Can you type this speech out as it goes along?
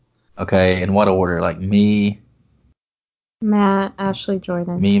Okay, in what order? Like Matt, Ashley,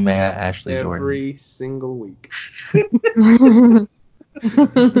 Jordan. Matt, Ashley, Jordan. Every single week.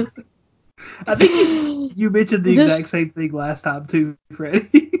 I think you mentioned the exact same thing last time too,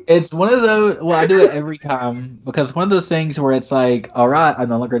 Freddie. It's one of those. Well, I do it every time because one of those things where it's like, all right, I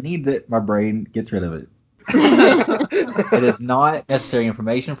no longer need it. My brain gets rid of it. It is not necessary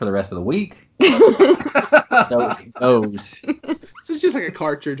information for the rest of the week, so it goes. So it's just like a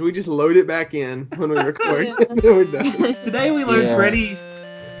cartridge. We just load it back in when we record, and then we're done. Today we learned Yeah.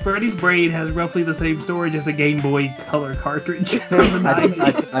 Freddie's brain has roughly the same storage as a Game Boy Color cartridge from the I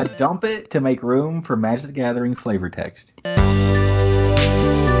 90s. dump it to make room for Magic the Gathering flavor text.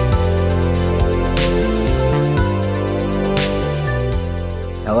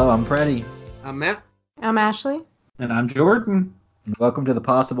 Hello, I'm Freddie. I'm Matt. I'm Ashley. And I'm Jordan. And welcome to the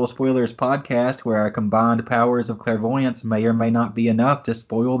Possible Spoilers podcast, where our combined powers of clairvoyance may or may not be enough to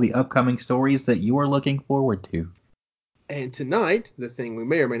spoil the upcoming stories that you are looking forward to. And tonight, the thing we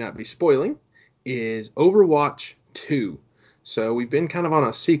may or may not be spoiling is Overwatch 2. So we've been kind of on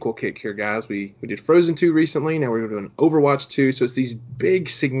a sequel kick here, guys. We did Frozen 2 recently. Now we're doing Overwatch 2. So it's these big,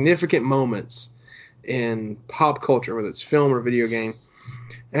 significant moments in pop culture, whether it's film or video game.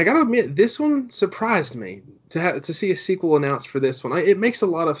 And I got to admit, this one surprised me to see a sequel announced for this one. It makes a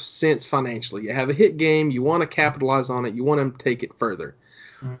lot of sense financially. You have a hit game, you want to capitalize on it, you want to take it further.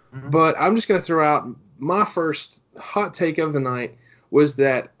 Mm-hmm. But I'm just going to throw out my first hot take of the night was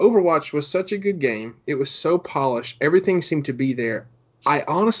that Overwatch was such a good game. It was so polished. Everything seemed to be there. I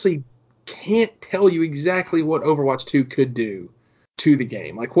honestly can't tell you exactly what Overwatch 2 could do to the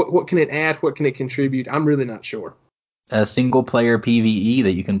game. Like, what can it add? What can it contribute? I'm really not sure. A single-player PvE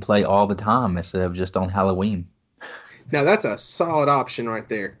that you can play all the time instead of just on Halloween. Now, that's a solid option right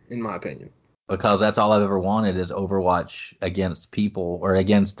there, in my opinion. Because that's all I've ever wanted is Overwatch against people, or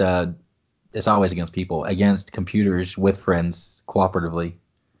against, it's always against people, against computers with friends cooperatively.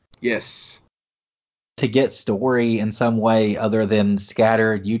 Yes. To get story in some way other than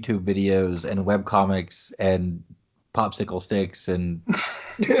scattered YouTube videos and webcomics and popsicle sticks and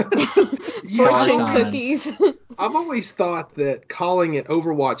Fortune signs. cookies. I've always thought that calling it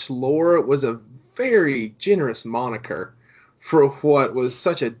Overwatch lore was a very generous moniker for what was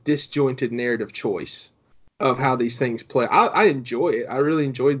such a disjointed narrative choice of how these things play. I enjoy it. I really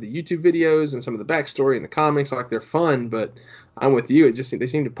enjoyed the YouTube videos and some of the backstory and the comics. Like, they're fun, but I'm with you. They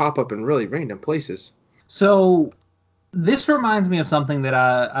seem to pop up in really random places. So this reminds me of something that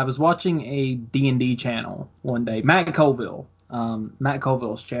I was watching a D&D channel one day, Matt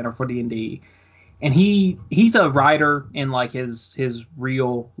Colville's channel for D&D. And he's a writer in like his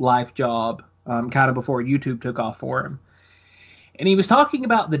real life job, kind of before YouTube took off for him. And he was talking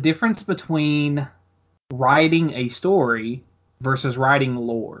about the difference between writing a story versus writing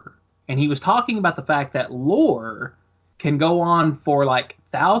lore. And he was talking about the fact that lore can go on for like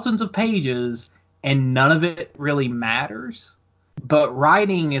thousands of pages and none of it really matters. But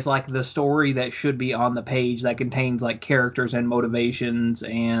writing is like the story that should be on the page that contains like characters and motivations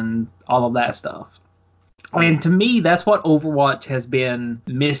and all of that stuff. And to me, that's what Overwatch has been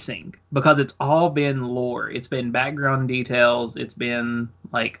missing because it's all been lore. It's been background details. It's been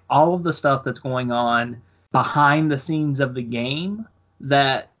like all of the stuff that's going on behind the scenes of the game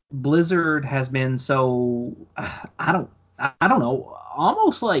that Blizzard has been so I don't know,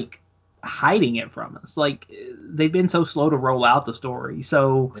 almost like hiding it from us. Like they've been so slow to roll out the story.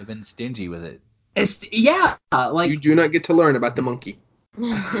 So They've been stingy with it. it's like You do not get to learn about the monkey.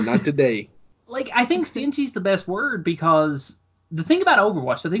 Not today. Like, I think stingy's the best word because the thing about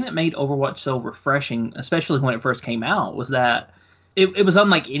Overwatch, the thing that made Overwatch so refreshing, especially when it first came out, was that it was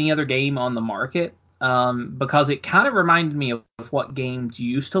unlike any other game on the market because it kind of reminded me of what games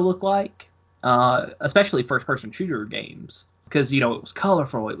used to look like, especially first-person shooter games. Because, it was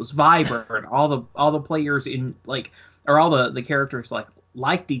colorful, it was vibrant, all the players in, like, or all the characters, like,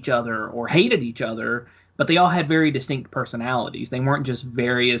 liked each other or hated each other, but they all had very distinct personalities. They weren't just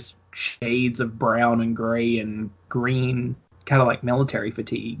various shades of brown and gray and green, kind of like military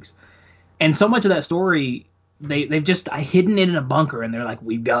fatigues. And so much of that story, they've just hidden it in a bunker, and they're like,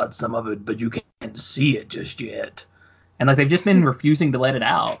 we've got some of it, but you can't see it just yet. And like they've just been refusing to let it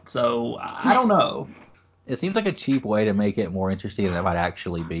out. So I don't know. It seems like a cheap way to make it more interesting than it might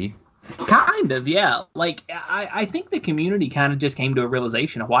actually be. Kind of, yeah. Like I think the community kind of just came to a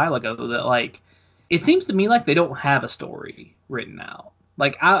realization a while ago that like it seems to me like they don't have a story written out.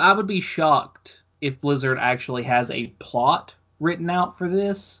 Like I would be shocked if Blizzard actually has a plot written out for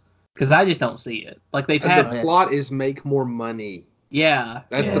this because I just don't see it. Like they've The had, plot is make more money. yeah,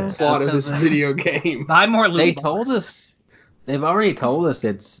 That's yeah. the plot of this video game. Buy more loot They boxes. told us They've already told us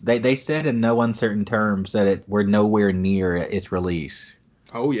they said in no uncertain terms that we're nowhere near its release.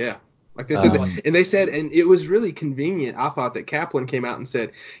 Oh yeah. Like they said, and they said, and it was really convenient. I thought that Kaplan came out and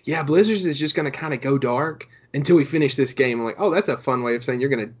said, "Yeah, Blizzard's is just going to kind of go dark until we finish this game." I'm like, "Oh, that's a fun way of saying you're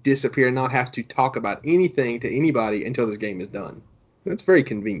going to disappear and not have to talk about anything to anybody until this game is done." That's very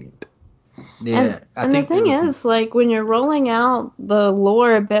convenient. Yeah, and the thing is, like, when you're rolling out the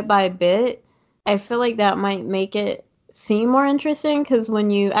lore bit by bit, I feel like that might make it seem more interesting, because when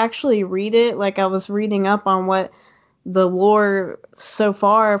you actually read it, like I was reading up on what the lore so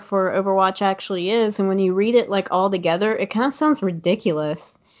far for Overwatch actually is, and when you read it like all together, it kind of sounds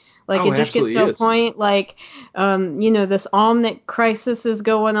ridiculous. Like, it just gets to a point, like, this Omnic crisis is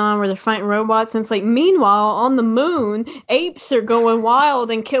going on where they're fighting robots, and it's like, meanwhile, on the moon, apes are going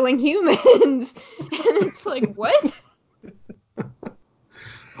wild and killing humans. And it's like, what?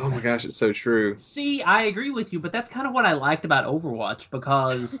 Oh my gosh, it's so true. See, I agree with you, but that's kind of what I liked about Overwatch,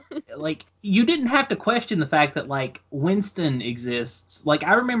 because, like, you didn't have to question the fact that, like, Winston exists. Like,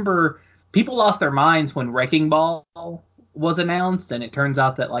 I remember people lost their minds when Wrecking Ball was announced, and it turns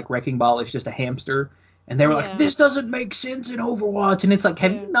out that, like, Wrecking Ball is just a hamster. And they were like, this doesn't make sense in Overwatch. And it's like,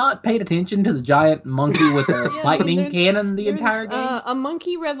 have you not paid attention to the giant monkey with the lightning cannon the entire game? A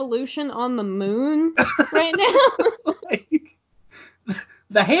monkey revolution on the moon right now.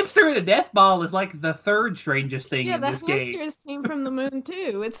 The hamster in a death ball is like the third strangest thing in this game. Yeah, the hamsters came from the moon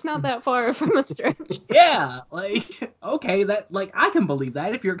too. It's not that far from a stretch. Yeah, like, okay, that, like, I can believe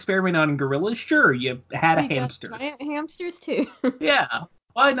that. If you're experimenting on gorillas, sure, you had a hamster. Got giant hamsters too. Yeah,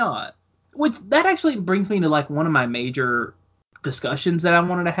 why not? Which, that actually brings me to, like, one of my major discussions that I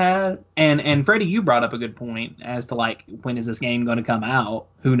wanted to have. And Freddie, you brought up a good point as to, like, when is this game going to come out?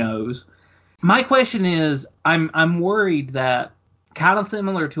 Who knows? My question is, I'm worried that, kind of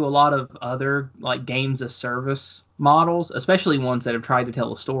similar to a lot of other, like, games as service models, especially ones that have tried to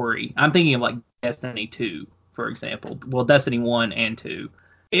tell a story. I'm thinking of, like, Destiny 2, for example. Well, Destiny 1 and 2.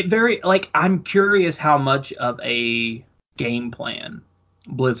 I'm curious how much of a game plan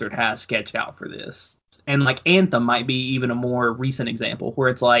Blizzard has sketched out for this. And, like, Anthem might be even a more recent example, where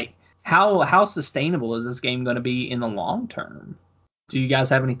it's like, how sustainable is this game going to be in the long term? Do you guys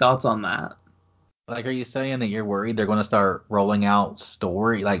have any thoughts on that? Like, are you saying that you're worried they're going to start rolling out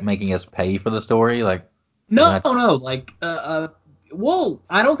story, like making us pay for the story? Like, no. Like, well,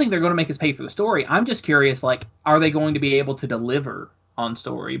 I don't think they're going to make us pay for the story. I'm just curious, like, are they going to be able to deliver on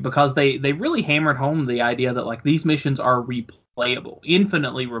story? Because they really hammered home the idea that, like, these missions are replayable,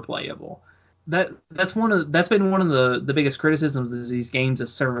 infinitely replayable. That's been one of the biggest criticisms of these games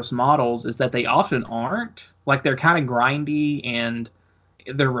as service models, is that they often aren't. Like, they're kind of grindy and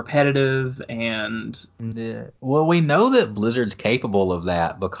they're repetitive, and well, we know that Blizzard's capable of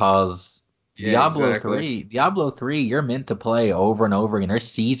that because Diablo 3, you're meant to play over and over again. There's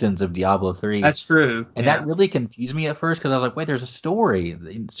seasons of Diablo 3. That's true. And that really confused me at first, because I was like, wait, there's a story.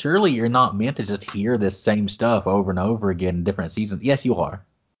 Surely you're not meant to just hear this same stuff over and over again in different seasons. Yes, you are.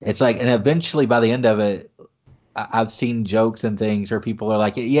 It's like, and eventually by the end of it, I've seen jokes and things where people are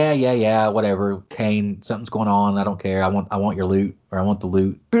like, yeah, whatever. Kane, something's going on. I don't care. I want your loot, or I want the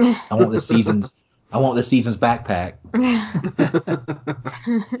loot. I want this season's backpack.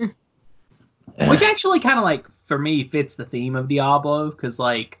 Which actually kind of, like, for me, fits the theme of Diablo, because,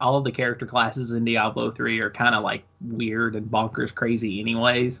 like, all of the character classes in Diablo 3 are kind of, like, weird and bonkers crazy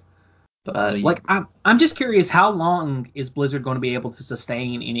anyways. But, like, I'm just curious, how long is Blizzard going to be able to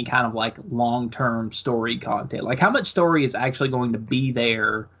sustain any kind of, like, long-term story content? Like, how much story is actually going to be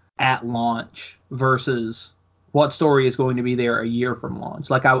there at launch versus what story is going to be there a year from launch?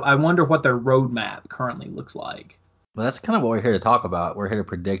 Like, I wonder what their roadmap currently looks like. Well, that's kind of what we're here to talk about. We're here to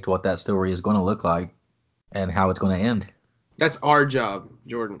predict what that story is going to look like and how it's going to end. That's our job,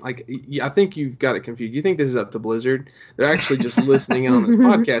 Jordan. Like, I think you've got it confused. You think this is up to Blizzard? They're actually just listening in on this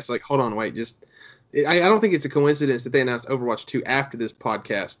podcast. Like, hold on, wait. I don't think it's a coincidence that they announced Overwatch 2 after this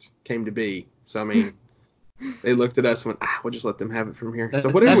podcast came to be. So, I mean, they looked at us and went, we'll just let them have it from here. So,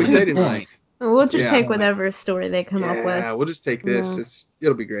 whatever we say tonight. We'll just take whatever story they come up with. Yeah, we'll just take this.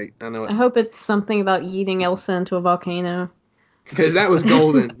 It'll be great. I know it. I hope it's something about yeeting Elsa into a volcano. Because that was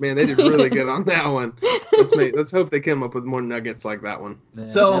golden. Man, they did really good on that one. Let's hope they come up with more nuggets like that one.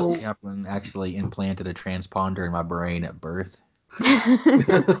 So Kaplan actually implanted a transponder in my brain at birth.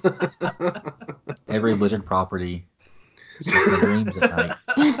 Every Blizzard property is just my dreams at night.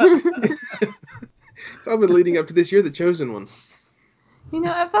 It's all been leading up to this. You're the chosen one.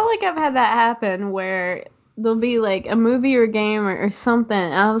 I felt like I've had that happen where there'll be like a movie or game or something.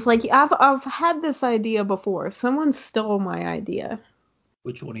 And I was like, I've had this idea before. Someone stole my idea.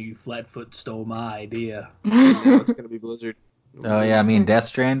 Which one of you flatfoot stole my idea? And now it's going to be Blizzard. Oh yeah, I mean Death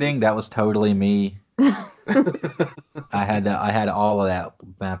Stranding, that was totally me. I had all of that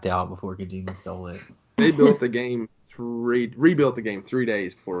mapped out before Kojima stole it. They built the game rebuilt the game 3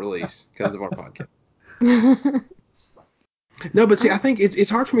 days before release because of our podcast. No, but see, I think it's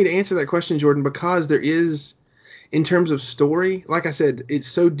hard for me to answer that question, Jordan, because there is, in terms of story, like I said, it's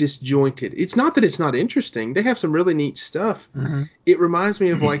so disjointed. It's not that it's not interesting. They have some really neat stuff. Mhm. It reminds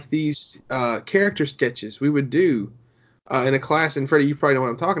me of like these character sketches we would do in a class. And Freddie, you probably know what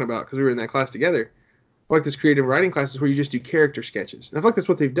I'm talking about because we were in that class together. Like this creative writing classes where you just do character sketches. And I feel like that's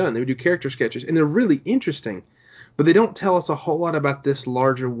what they've done. They would do character sketches, and they're really interesting, but they don't tell us a whole lot about this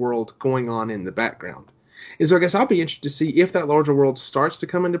larger world going on in the background. And so I guess I'll be interested to see if that larger world starts to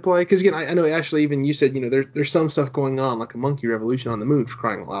come into play. Because again, I know Ashley, even you said, there's some stuff going on, like a monkey revolution on the moon, for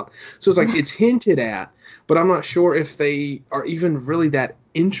crying out loud. So it's like it's hinted at, but I'm not sure if they are even really that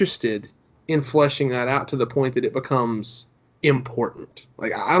interested in fleshing that out to the point that it becomes important.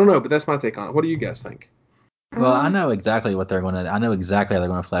 Like I don't know, but that's my take on it. What do you guys think? Well, I know exactly what they're I know exactly how they're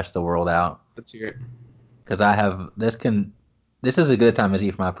gonna flesh the world out. Let's hear it. Because I have this is a good time as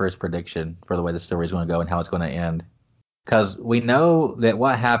for my first prediction for the way the story is going to go and how it's going to end. Because we know that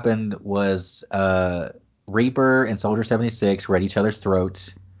what happened was Reaper and Soldier 76 were at each other's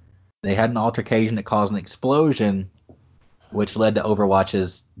throats. They had an altercation that caused an explosion, which led to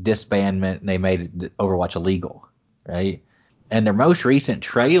Overwatch's disbandment, and they made Overwatch illegal, right? And their most recent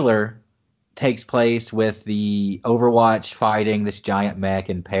trailer takes place with the Overwatch fighting this giant mech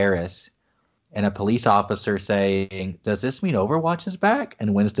in Paris, and a police officer saying, "Does this mean Overwatch is back?"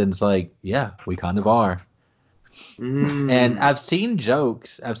 And Winston's like, "Yeah, we kind of are." And I've seen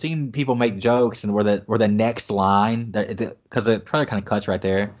jokes. I've seen people make jokes, and where the next line, because the trailer kind of cuts right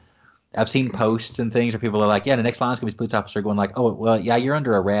there. I've seen posts and things where people are like, "Yeah, the next line is gonna be police officer going like, oh well, yeah, you're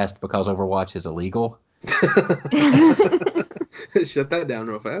under arrest because Overwatch is illegal." Shut that down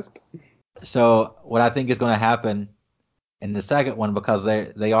real fast. So what I think is going to happen in the second one, because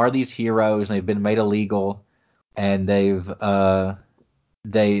they are these heroes and they've been made illegal, and they are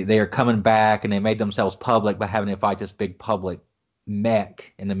coming back, and they made themselves public by having to fight this big public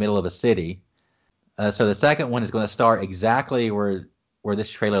mech in the middle of a city. So the second one is going to start exactly where this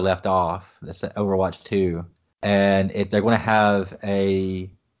trailer left off. That's Overwatch 2, and they're going to have a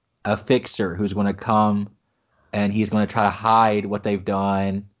fixer who's going to come, and he's going to try to hide what they've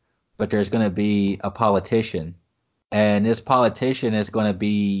done, but there's going to be a politician, and this politician is going to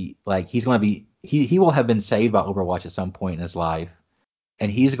be like he's going to be he will have been saved by Overwatch at some point in his life,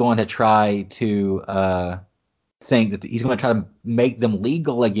 and he's going to try to think that he's going to try to make them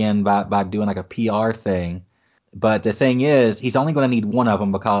legal again by doing like a PR thing. But the thing is, he's only going to need one of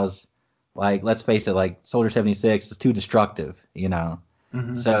them because, like, let's face it, like Soldier 76 is too destructive, you know.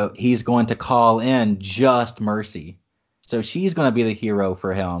 Mhm. So he's going to call in just Mercy. So she's going to be the hero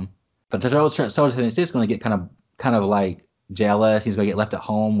for him. But the Soldier 76 is going to get kind of like jealous. He's going to get left at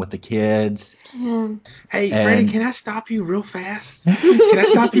home with the kids. Yeah. Hey, And- Freddie, can I stop you real fast? Can I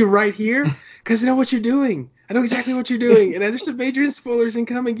stop you right here? Because I know what you're doing. I know exactly what you're doing. And there's some major spoilers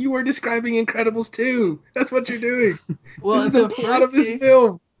incoming. You are describing Incredibles 2. That's what you're doing. Well, This is the plot of this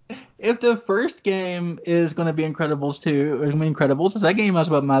film. If the first game is going to be Incredibles 2, or Incredibles, the second game might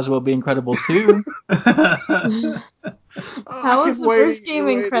as well be Incredibles 2. How was the first game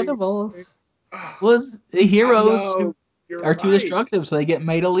Incredibles? Was the heroes know, you're are too right. destructive, so they get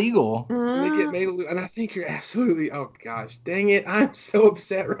made illegal. And they get made a and I think you're absolutely, oh gosh, dang it. I'm so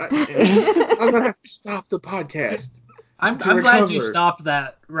upset right now. I'm going to have to stop the podcast. I'm to glad you recover. stopped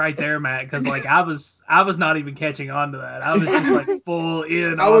that right there, Matt, because like I was not even catching on to that. I was just like full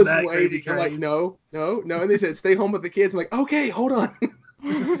in I on was that waiting. crazy I'm like, train. no. And they said, stay home with the kids. I'm like, okay, hold on.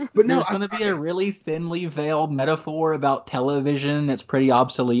 But no, There's going to be a really thinly veiled metaphor about television that's pretty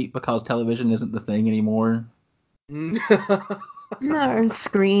obsolete because television isn't the thing anymore. No,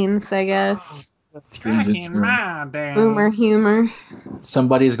 screens, I guess. Screens Back and in screens. my day. Boomer humor.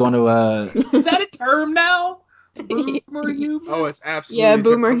 Somebody's going to Is that a term now? Boomer humor? Oh, it's absolutely. Yeah, a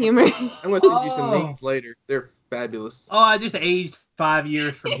boomer trip. humor. I'm going to send you some Oh. memes later. They're fabulous. Oh, I just aged 5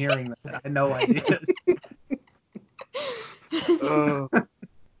 years from hearing that. I had no idea. Oh,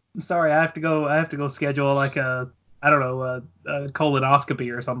 I'm sorry. I have to go schedule like a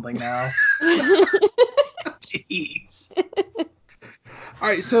colonoscopy or something now. Jeez. all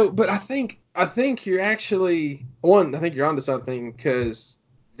right. So, but I think you're actually one. I think you're onto something because,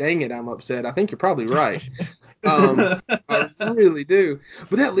 dang it, I'm upset. I think you're probably right. I really do.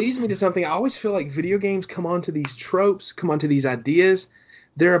 But that leads me to something. I always feel like video games come onto these tropes, come onto these ideas.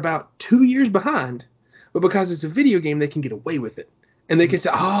 They're about 2 years behind, but because it's a video game, they can get away with it. And they can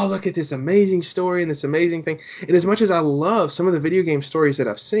say, oh, look at this amazing story and this amazing thing. And as much as I love some of the video game stories that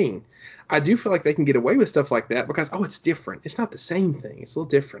I've seen, I do feel like they can get away with stuff like that because, it's different. It's not the same thing. It's a little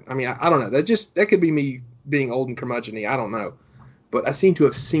different. I mean, I don't know. That could be me being old and curmudgeon-y. I don't know. But I seem to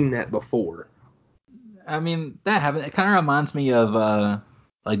have seen that before. I mean, that happened. It kind of reminds me of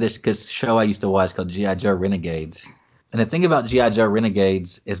like this show I used to watch called G.I. Joe Renegades. And the thing about G.I. Joe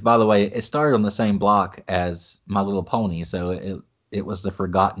Renegades is, by the way, it started on the same block as My Little Pony, so it was the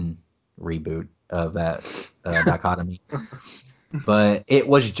forgotten reboot of that dichotomy. But it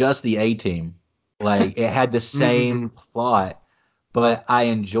was just the A-Team. Like, it had the same plot, but I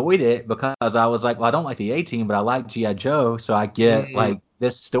enjoyed it because I was like, well, I don't like the A-Team, but I like G.I. Joe, so I get, like,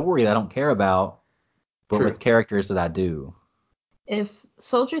 this story that I don't care about, but with characters that I do. If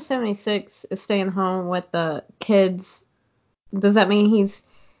Soldier 76 is staying home with the kids, does that mean he's,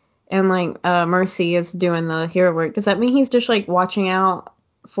 and, like, Mercy is doing the hero work, does that mean he's just, like, watching out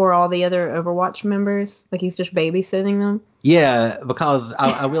for all the other Overwatch members? Like, he's just babysitting them? Yeah, because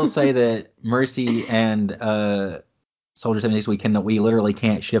I will say that Mercy and Soldier 76, we literally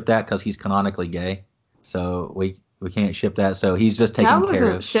can't ship that because he's canonically gay. So we can't ship that. So he's just taking care of. I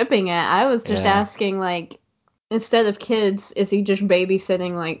wasn't shipping it. I was just asking, like, instead of kids, is he just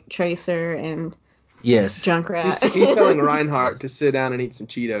babysitting, like, Tracer and Junkrat? He's telling Reinhardt to sit down and eat some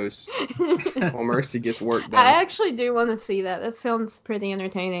Cheetos while Mercy gets work done. I actually do want to see that. That sounds pretty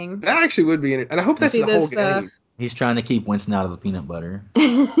entertaining. That actually would be, and I hope that's the whole game. He's trying to keep Winston out of the peanut butter.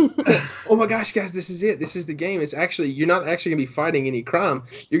 Oh my gosh, guys, this is it. This is the game. It's actually, you're not actually going to be fighting any crime.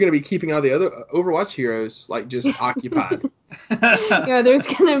 You're going to be keeping all the other Overwatch heroes, like, just occupied. Yeah, there's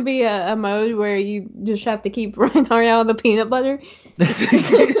going to be a mode where you just have to keep Reinhardt out of the peanut butter.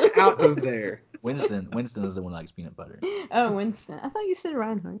 Get out of there. Winston is the one who likes peanut butter. Oh, Winston. I thought you said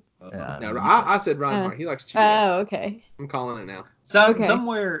Reinhardt. No, I said Reinhardt. He likes Cheetos. Oh, okay. I'm calling it now.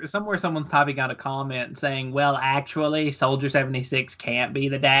 Somewhere someone's typing out a comment saying, well, actually, Soldier 76 can't be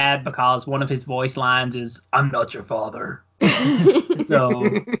the dad because one of his voice lines is, I'm not your father. So,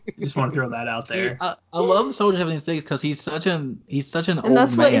 just want to throw that out there. I love Soldier 76 because he's such an old man. And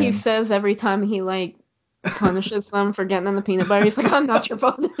that's what he says every time he, like, punishes them for getting in the peanut butter. He's like, I'm not your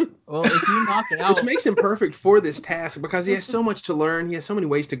father. Well, if you knock it out... Which makes him perfect for this task because he has so much to learn. He has so many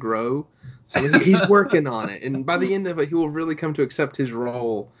ways to grow. So he's working on it. And by the end of it, he will really come to accept his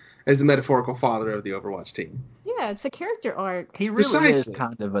role as the metaphorical father of the Overwatch team. Yeah, it's a character arc. He really is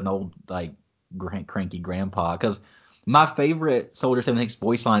kind of an old, like, cranky grandpa. Because my favorite Soldier 76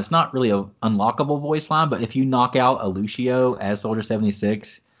 voice line, it's not really an unlockable voice line, but if you knock out a Lucio as Soldier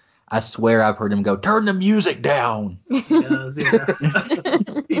 76... I swear I've heard him go, turn the music down. He does, yeah.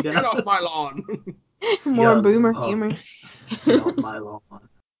 He does. Get off my lawn. More boomer humor. Get off my lawn.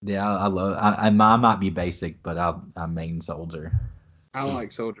 Yeah, I love I might be basic, but I main Soldier. I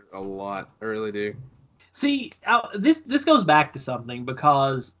like Soldier a lot. I really do. See, this goes back to something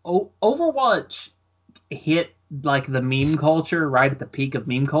because Overwatch hit, like, the meme culture right at the peak of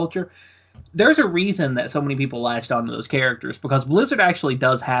meme culture. There's a reason that so many people latched onto those characters because Blizzard actually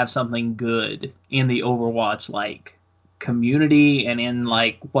does have something good in the Overwatch, like, community and in,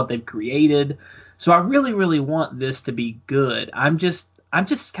 like, what they've created. So I really, really want this to be good. I'm just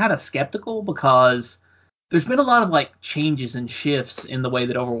kind of skeptical because there's been a lot of, like, changes and shifts in the way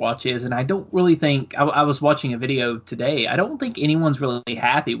that Overwatch is, and I don't really think... I was watching a video today. I don't think anyone's really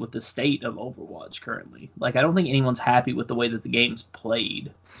happy with the state of Overwatch currently. Like, I don't think anyone's happy with the way that the game's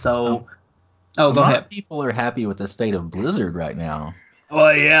played. So... Oh, go ahead. People are happy with the state of Blizzard right now. Oh,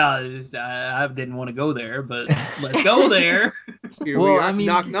 yeah. I didn't want to go there, but let's go there. Here we are.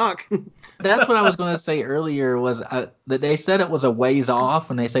 Knock, knock. That's what I was going to say earlier was that they said it was a ways off,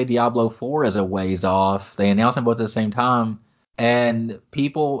 and they say Diablo 4 is a ways off. They announced them both at the same time. And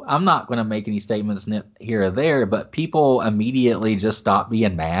people, I'm not going to make any statements here or there, but people immediately just stopped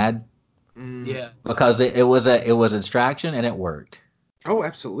being mad. Yeah. Because it was a distraction, and it worked. Oh,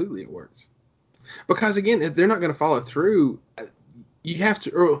 absolutely it works. Because, again, if they're not going to follow through, you have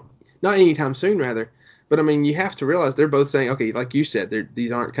to, or not anytime soon, rather. But, I mean, you have to realize they're both saying, okay, like you said,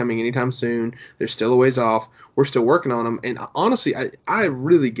 these aren't coming anytime soon. They're still a ways off. We're still working on them. And, honestly, I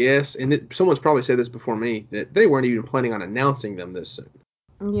really guess, and someone's probably said this before me, that they weren't even planning on announcing them this soon.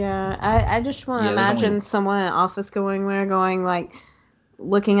 Yeah, I just want to imagine someone in office going, like,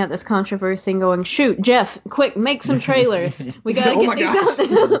 looking at this controversy and going, shoot, Jeff, quick, make some trailers. We gotta get these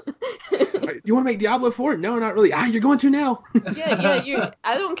out now. You want to make Diablo 4? No, not really. You're going to now. Yeah.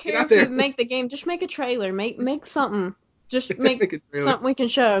 I don't care if you make the game. Just make a trailer. Make something. Just make something we can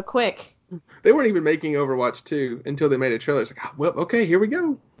show quick. They weren't even making Overwatch 2 until they made a trailer. It's like, well, okay, here we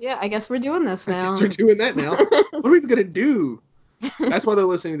go. Yeah, I guess we're doing this now. I guess we're doing that now. What are we going to do? That's why they're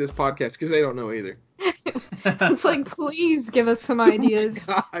listening to this podcast, because they don't know either. It's like, please give us some Oh my ideas.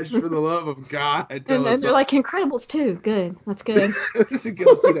 gosh, for the love of God, tell And us then they're like, Incredibles 2. Good. That's good. this is good.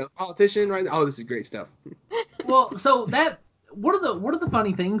 Let's see that politician right now. Oh, this is great stuff. Well, so that one of the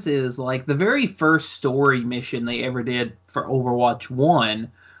funny things is like the very first story mission they ever did for Overwatch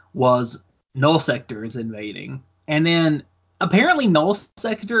 1 was Null Sector is invading. And then apparently Null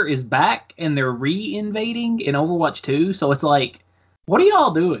Sector is back and they're re-invading in Overwatch 2, so it's like what are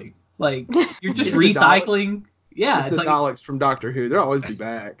y'all doing? Like you're just It's the recycling. Yeah, It's it's the like Daleks from Doctor Who. They'll always be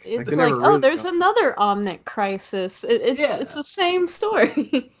back. It's they like, never oh, really there's go. another Omnic crisis. It's the same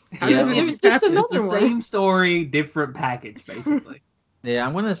story. How Yeah, does this There's keep just happening? the another one. same story, different package, basically. Yeah,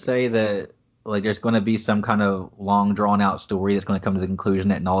 I'm gonna say that like there's gonna be some kind of long drawn out story that's gonna come to the conclusion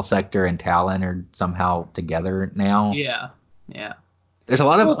that Null Sector and Talon are somehow together now. Yeah, yeah. There's a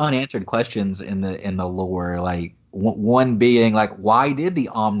lot of Well, unanswered questions in the lore. Like one being like, why did the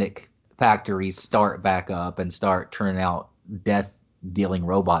Omnic factories start back up and start turning out death dealing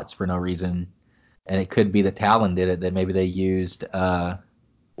robots for no reason? And it could be that Talon did it. That maybe they used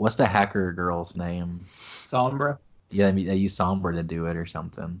what's the hacker girl's name? Sombra. Yeah, I mean, they used Sombra to do it or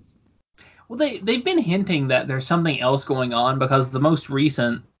something. Well, they've been hinting that there's something else going on because the most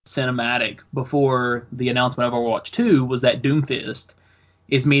recent cinematic before the announcement of Overwatch 2 was that Doomfist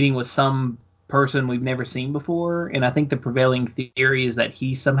is meeting with some person we've never seen before, and I think the prevailing theory is that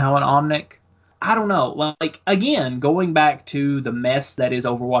he's somehow an Omnic. I don't know. Like again, going back to the mess that is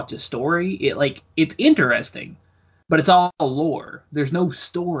Overwatch's story, it's interesting, but it's all lore. There's no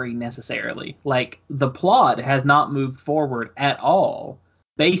story necessarily. Like the plot has not moved forward at all,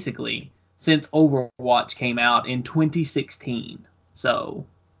 basically, since Overwatch came out in 2016. So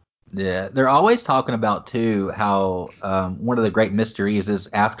Yeah, they're always talking about too how one of the great mysteries is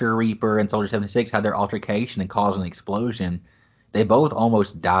after Reaper and Soldier 76 had their altercation and caused an explosion, they both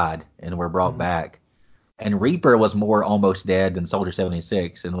almost died and were brought back. And Reaper was more almost dead than Soldier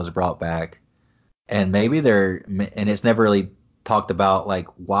 76 and was brought back. And and it's never really talked about like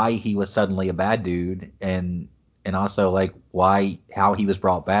why he was suddenly a bad dude and also like how he was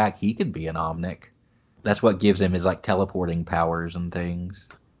brought back. He could be an Omnic. That's what gives him his like teleporting powers and things.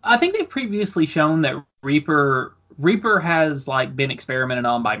 I think they've previously shown that Reaper has like been experimented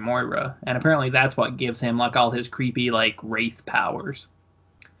on by Moira, and apparently that's what gives him like all his creepy like wraith powers.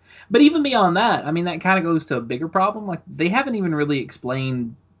 But even beyond that, I mean that kind of goes to a bigger problem. Like they haven't even really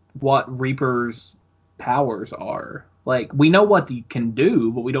explained what Reaper's powers are. Like we know what he can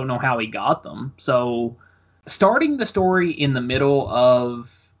do, but we don't know how he got them. So starting the story in the middle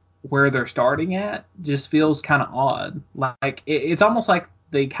of where they're starting at just feels kind of odd. Like it's almost like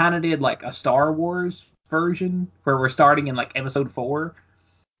they kind of did like a Star Wars version where we're starting in like episode 4,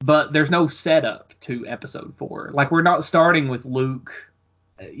 but there's no setup to episode 4. Like we're not starting with Luke,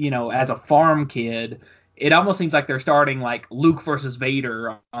 as a farm kid. It almost seems like they're starting like Luke versus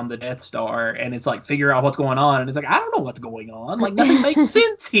Vader on the Death Star, and it's like figure out what's going on, and it's like I don't know what's going on. Like nothing makes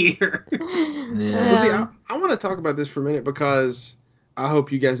sense here. Well, see, Yeah. I want to talk about this for a minute because I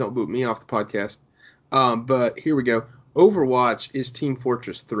hope you guys don't boot me off the podcast. But here we go. Overwatch is Team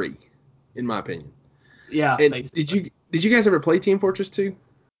Fortress 3, in my opinion. Yeah, And basically. did you guys ever play Team Fortress 2?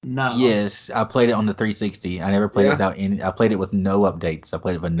 No. Yes, I played it on the 360. I never played it Yeah? without any. I played it with no updates. I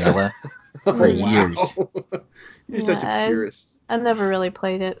played it vanilla. Oh, For years. You're such a Yeah, purist. I never really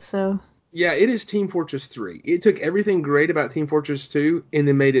played it, so Yeah, it is Team Fortress 3. It took everything great about Team Fortress 2 and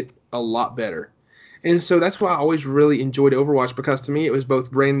then made it a lot better. And so that's why I always really enjoyed Overwatch, because to me it was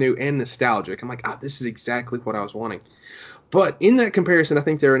both brand new and nostalgic. I'm like, this is exactly what I was wanting. But in that comparison, I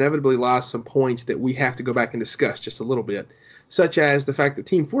think there inevitably lies some points that we have to go back and discuss just a little bit, such as the fact that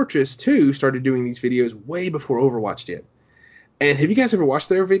Team Fortress 2 started doing these videos way before Overwatch did. And have you guys ever watched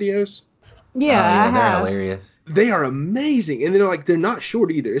their videos? yeah, Oh I yeah, they're have. hilarious. They are amazing, and they're not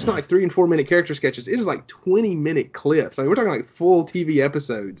short either. It's not like 3 and 4 minute character sketches. It is like 20-minute clips. I mean, we're talking like full TV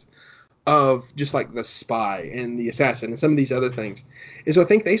episodes of just like the spy and the assassin and some of these other things. And so I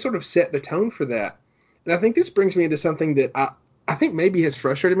think they sort of set the tone for that. And I think this brings me into something that I think maybe has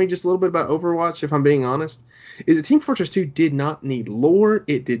frustrated me just a little bit about Overwatch, if I'm being honest, is that Team Fortress 2 did not need lore.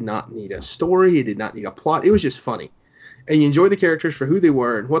 It did not need a story. It did not need a plot. It was just funny. And you enjoyed the characters for who they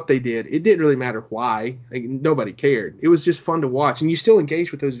were and what they did. It didn't really matter why. Like, nobody cared. It was just fun to watch, and you still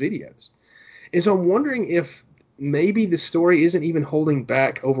engaged with those videos. And so I'm wondering if maybe the story isn't even holding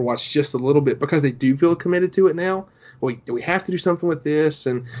back Overwatch just a little bit because they do feel committed to it now. Well, do we have to do something with this?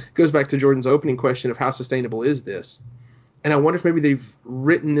 And it goes back to Jordan's opening question of how sustainable is this? And I wonder if maybe they've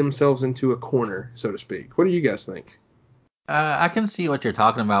written themselves into a corner, so to speak. What do you guys think? I can see what you're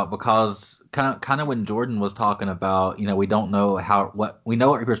talking about because kind of when Jordan was talking about, we don't know we know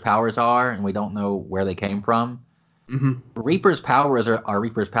what Reaper's powers are and we don't know where they came from. Mm-hmm. Reaper's powers are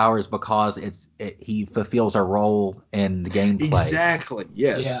Reaper's powers because he fulfills a role in the gameplay. Exactly.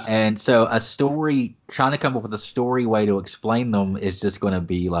 Yes. Yeah. And so trying to come up with a story way to explain them is just going to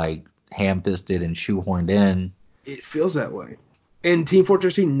be like ham-fisted and shoehorned in. It feels that way. And Team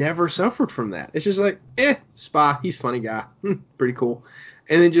Fortress 2 never suffered from that. It's just like, Spy, he's a funny guy. Pretty cool.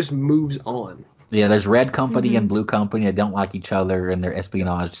 And then just moves on. Yeah, there's Red Company and Blue Company that don't like each other, and their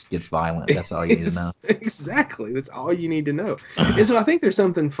espionage gets violent. That's all you need to know. Exactly. That's all you need to know. And so I think there's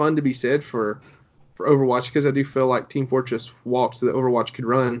something fun to be said for Overwatch, because I do feel like Team Fortress walks that Overwatch could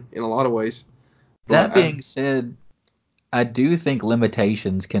run in a lot of ways. That being said, I do think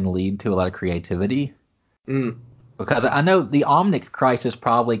limitations can lead to a lot of creativity. Because I know the Omnic crisis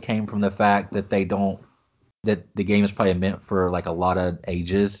probably came from the fact that that the game is probably meant for like a lot of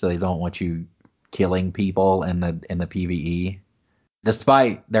ages, so they don't want you killing people in the PvE,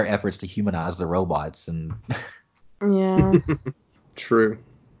 despite their efforts to humanize the robots. And Yeah. True.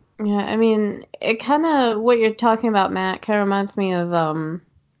 Yeah, I mean, it kind of, what you're talking about, Matt, kind of reminds me of,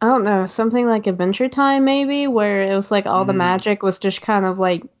 I don't know, something like Adventure Time, maybe, where it was like all the magic was just kind of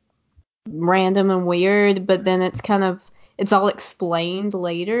like random and weird, but then it's all explained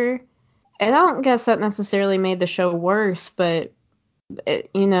later. And I don't guess that necessarily made the show worse, but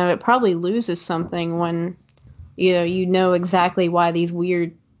it probably loses something when you know exactly why these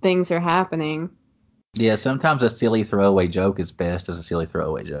weird things are happening. yeah, sometimes a silly throwaway joke is best as a silly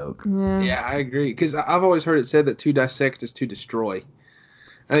throwaway joke. Yeah, I agree. Because I've always heard it said that to dissect is to destroy.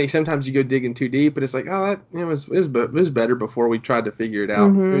 I think sometimes you go digging too deep, but it's like, oh, that it was better before we tried to figure it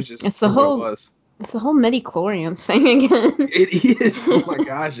out. It was just It's the what whole it was. It's the whole midi-chlorian thing again. It is. Oh my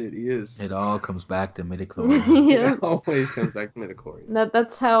gosh, it is. It all comes back to midichlorians. Yeah. It always comes back to midichlorian.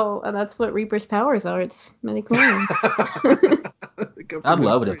 That's what Reaper's powers are. It's midichlorian. I'd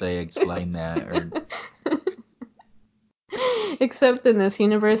love it if they explained that. Or Except in this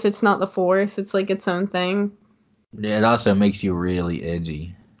universe, it's not the Force. It's like its own thing. it also makes you really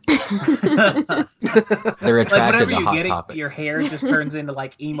edgy. They're Like attracted whenever to you hot get it, topics. your hair just turns into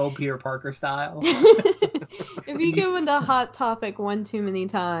like emo Peter Parker style. If you go into Hot Topic one too many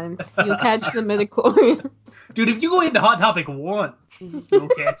times, you'll catch the midichlorian. Dude, if you go into Hot Topic once, you'll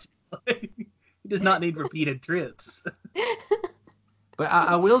catch it. He does not need repeated trips. But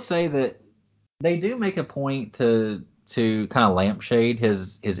I will say that they do make a point to kind of lampshade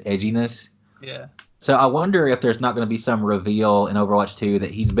his edginess. Yeah. So I wonder if there's not going to be some reveal in Overwatch 2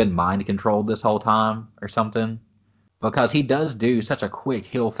 that he's been mind controlled this whole time or something. Because he does do such a quick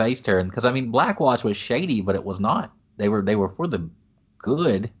heel face turn. Because I mean, Blackwatch was shady, but it was not. They were for the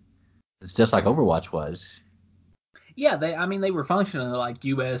good. It's just like Overwatch was. Yeah, they were functioning like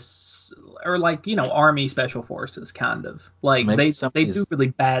U.S. or like Army Special Forces kind of. Like So they do really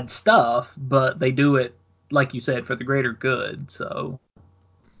bad stuff, but they do it like you said for the greater good. So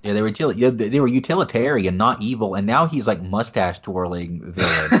yeah, they were utilitarian, not evil, and now he's like mustache twirling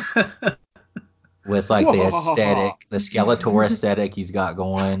villain with like the aesthetic, the Skeletor aesthetic he's got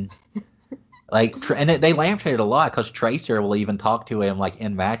going. Like, and they lampshade it a lot because Tracer will even talk to him like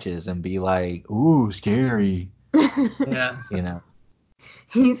in matches and be like, "Ooh, scary." Yeah.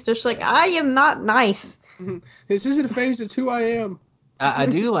 He's just like, I am not nice. This isn't a phase. It's who I am. I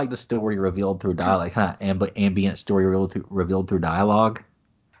do like the story revealed through dialogue, kind of ambient story revealed through dialogue.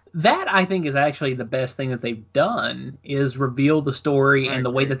 That I think is actually the best thing that they've done is reveal the story and the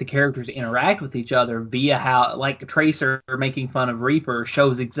way that the characters interact with each other via how like Tracer making fun of Reaper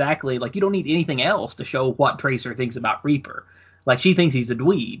shows exactly like you don't need anything else to show what Tracer thinks about Reaper. Like she thinks he's a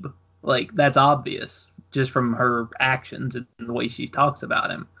dweeb. Like that's obvious just from her actions and the way she talks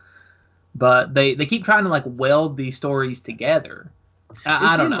about him. But they keep trying to like weld these stories together.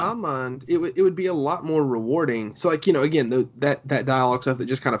 I don't know. In my mind, it would be a lot more rewarding. So, like, again, that dialogue stuff that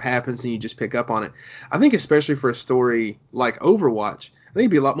just kind of happens and you just pick up on it. I think especially for a story like Overwatch, I think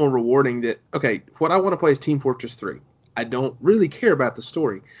it'd be a lot more rewarding that, okay, what I want to play is Team Fortress 3. I don't really care about the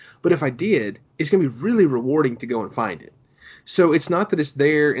story. But if I did, it's going to be really rewarding to go and find it. So it's not that it's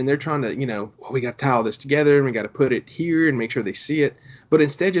there and they're trying to, well, we got to tie all this together and we got to put it here and make sure they see it. But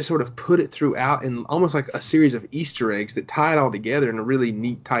instead just sort of put it throughout in almost like a series of Easter eggs that tie it all together in a really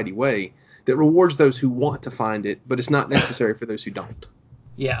neat, tidy way that rewards those who want to find it, but it's not necessary for those who don't.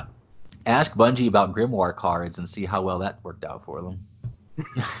 Yeah. Ask Bungie about Grimoire cards and see how well that worked out for them.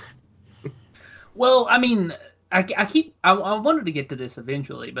 Well, I mean, I wanted to get to this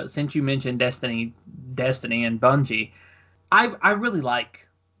eventually, but since you mentioned Destiny and Bungie, I really like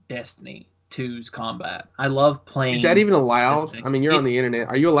Destiny. 2's combat. I love playing. Is that even allowed? Destiny. I mean, you're on the internet.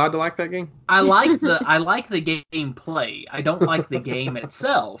 Are you allowed to like that game? I like the gameplay. I don't like the game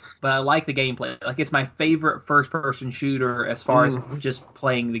itself, but I like the gameplay. Like, it's my favorite first-person shooter as far as just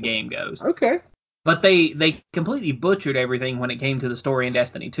playing the game goes. Okay. But they completely butchered everything when it came to the story in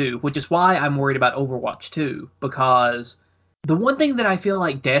Destiny 2, which is why I'm worried about Overwatch 2, because the one thing that I feel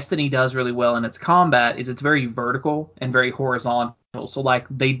like Destiny does really well in its combat is it's very vertical and very horizontal. So, like,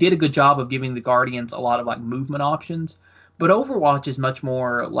 they did a good job of giving the Guardians a lot of, like, movement options, but Overwatch is much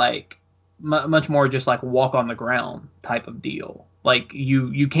more, like, much more just, like, walk on the ground type of deal. Like,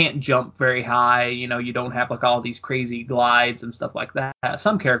 you can't jump very high, you know, you don't have, like, all these crazy glides and stuff like that.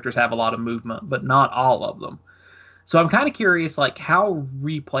 Some characters have a lot of movement, but not all of them. So I'm kind of curious, like, how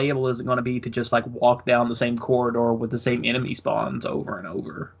replayable is it going to be to just, like, walk down the same corridor with the same enemy spawns over and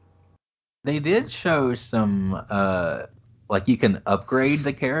over? They did show some, like, you can upgrade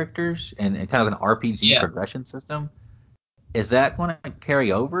the characters and kind of an RPG progression system. Is that going to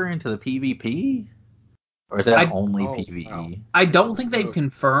carry over into the PvP? Or is that only PvE? Wow. I don't think they've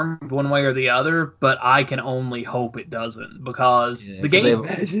confirmed one way or the other, but I can only hope it doesn't, because the game...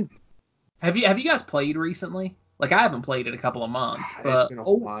 Have you guys played recently? Like, I haven't played in a couple of months, but it's been a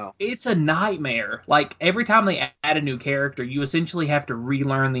while. It's a nightmare. Like, every time they add a new character, you essentially have to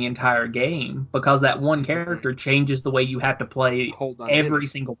relearn the entire game, because that one character changes the way you have to play every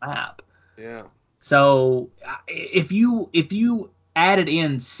single map. Yeah. So if you added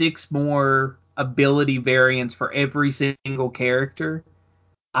in 6 more ability variants for every single character,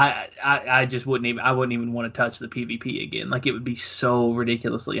 I just wouldn't even want to touch the PvP again. Like, it would be so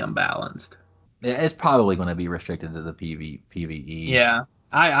ridiculously unbalanced. Yeah, it's probably going to be restricted to the PvE. Yeah,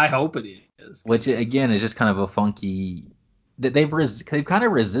 I hope it is. Which, again, is just kind of a funky... They've kind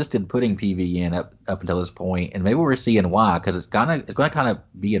of resisted putting PvE in up until this point, and maybe we're seeing why, because it's going to kind of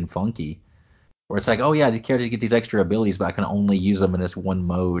be in funky. Where it's like, oh yeah, the characters get these extra abilities, but I can only use them in this one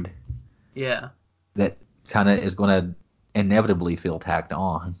mode. Yeah. That kind of is going to inevitably feel tacked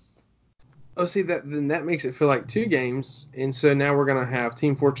on. Oh, see, that makes it feel like 2 games, and so now we're going to have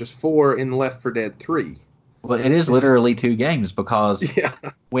Team Fortress 4 and Left 4 Dead 3. Well, it is literally 2 games, because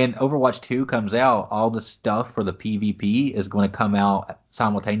when Overwatch 2 comes out, all the stuff for the PvP is going to come out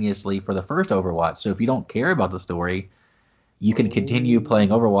simultaneously for the first Overwatch. So if you don't care about the story, you can continue playing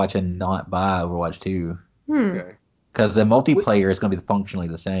Overwatch and not buy Overwatch 2. Okay. Because the multiplayer is going to be functionally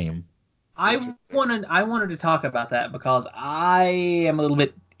the same. I wanted to talk about that, because I am a little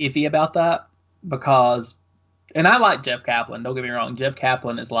bit iffy about that, because, and I like Jeff Kaplan, don't get me wrong, Jeff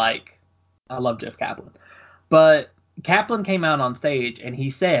Kaplan is like, I love Jeff Kaplan, but Kaplan came out on stage and he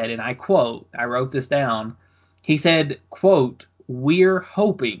said, and I quote, I wrote this down, he said, quote, "We're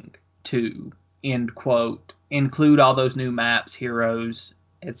hoping to," end quote, "include all those new maps, heroes,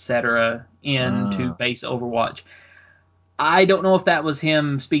 etc. into base Overwatch." I don't know if that was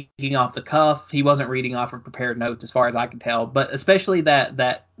him speaking off the cuff. He wasn't reading off of prepared notes, as far as I can tell. But especially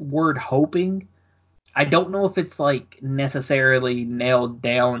that word "hoping," I don't know if it's, like, necessarily nailed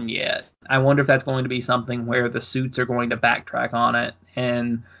down yet. I wonder if that's going to be something where the suits are going to backtrack on it.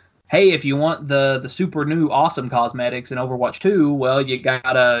 And hey, if you want the super new awesome cosmetics in Overwatch 2, well, you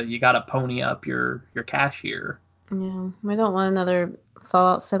gotta pony up your cash here. Yeah, we don't want another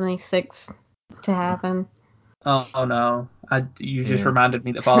Fallout 76 to happen. Oh no! You just reminded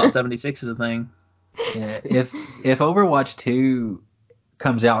me that Fallout 76 is a thing. Yeah, if Overwatch 2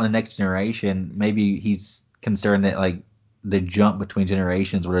 comes out in the next generation, maybe he's concerned that, like, the jump between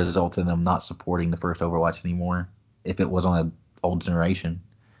generations would result in them not supporting the first Overwatch anymore if it was on an old generation,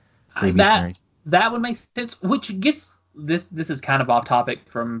 previous generation. That would make sense. Which gets this is kind of off topic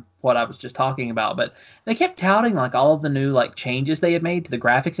from what I was just talking about, but they kept touting, like, all of the new, like, changes they had made to the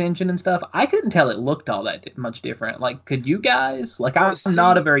graphics engine and stuff. I couldn't tell it looked all that much different. Like, could you guys? Like, I'm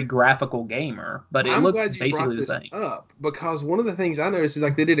not a very graphical gamer, but it looks basically the same. Up because one of the things I noticed is,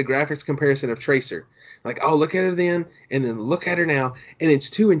 like, they did a graphics comparison of Tracer. Like, oh, look at her then, and then look at her now, and it's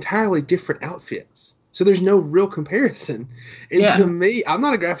 2 entirely different outfits. So there's no real comparison. And to me, I'm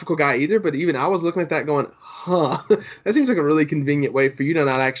not a graphical guy either, but even I was looking at that going, that seems like a really convenient way for you to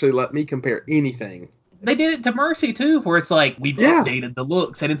not actually let me compare anything. They did it to Mercy, too, where it's like, we've updated the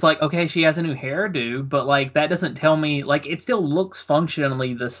looks, and it's like, okay, she has a new hairdo, but, like, that doesn't tell me, like, it still looks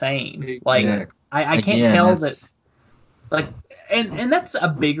functionally the same. Exactly. Like, I can't tell that, like, and that's a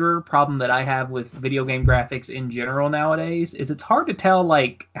bigger problem that I have with video game graphics in general nowadays, is it's hard to tell,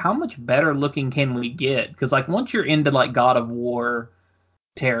 like, how much better looking can we get? Because, like, once you're into, like, God of War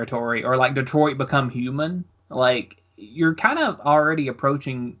territory, or, like, Detroit Become Human, like, you're kind of already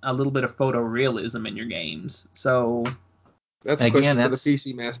approaching a little bit of photorealism in your games. So that's a question for the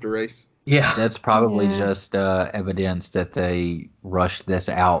PC Master Race. Yeah. That's probably Yeah. just evidence that they rushed this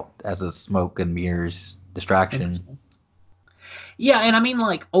out as a smoke and mirrors distraction. Interesting. Yeah, and I mean,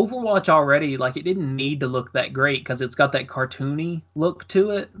 like, Overwatch already, like, it didn't need to look that great because it's got that cartoony look to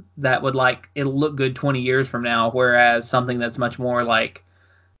it that would, like, it'll look good 20 years from now, whereas something that's much more like,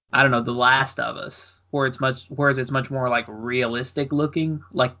 I don't know, The Last of Us, whereas it's much more, like, realistic looking,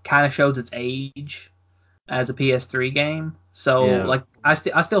 like, kind of shows its age as a PS3 game. So, Yeah. like, I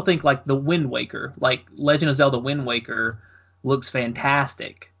still think, like, the Wind Waker, like, Legend of Zelda Wind Waker looks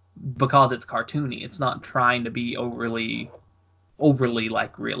fantastic because it's cartoony. It's not trying to be overly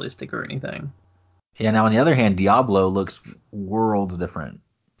like realistic or anything. Yeah, now on the other hand, Diablo looks worlds different.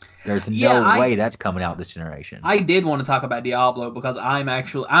 There's Yeah, no way that's coming out this generation. I did want to talk about Diablo because I'm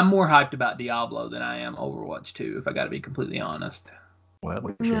more hyped about Diablo than I am Overwatch 2, if I got to be completely honest. Well,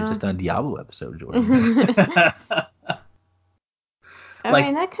 we should have No. just done Diablo episode, Jordan. I Like-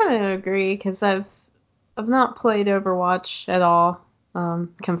 mean, I kind of agree because I've not played Overwatch at all.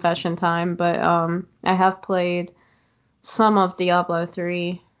 Confession time, but I have played some of Diablo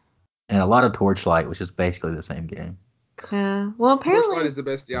 3. And a lot of Torchlight, which is basically the same game. Yeah. Well, Torchlight apparently. is the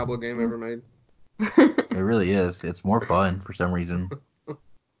best Diablo game ever made. It really is. It's more fun for some reason.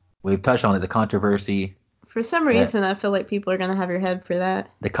 We've touched on it. The controversy For some Yeah. reason, I feel like people are gonna have your head for that.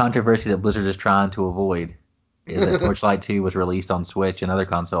 that Blizzard is trying to avoid is that Torchlight 2 was released on Switch and other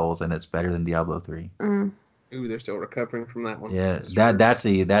consoles, and it's better than Diablo 3. Mm. Ooh, they're still recovering from that one. Yeah, That's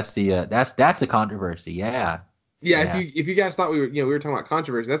true. that's the controversy. Yeah, Yeah, yeah. if you guys thought we were talking about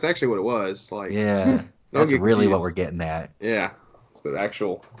controversy, that's actually what it was. Like, yeah. don't That's get really what confused. we're getting at. Yeah, it's the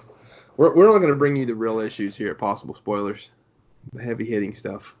actual. We're not going to bring you the real issues here at Possible Spoilers, the heavy hitting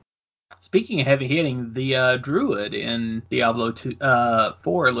stuff. Speaking of heavy hitting, the Druid in Diablo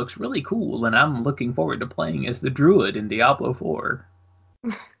 4 looks really cool, and I'm looking forward to playing as the Druid in Diablo 4.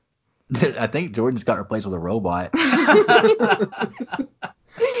 I think Jordan's got replaced with a robot.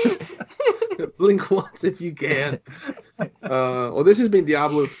 Blink once if you can. Well, this has been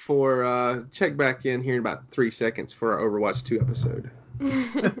Diablo 4. Check back in here in about 3 seconds for our Overwatch 2 episode.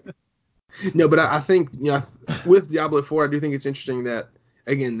 No, but I think with Diablo 4, I do think it's interesting that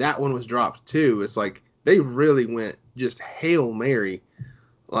again that one was dropped too. It's like they really went just Hail Mary,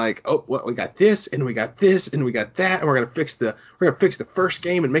 like oh what we got this and we got this and we got that and we're gonna fix the first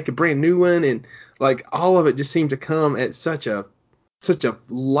game and make a brand new one, and like all of it just seemed to come at such a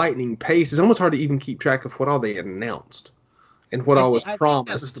lightning pace. It's almost hard to even keep track of what all they had announced and what all was I think that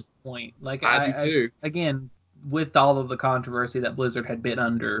was the promised. point. Like I do too. again, with all of the controversy that Blizzard had been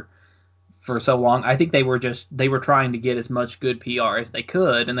under for so long, I think they were trying to get as much good PR as they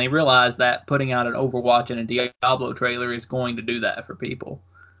could, and they realized that putting out an Overwatch and a Diablo trailer is going to do that for people.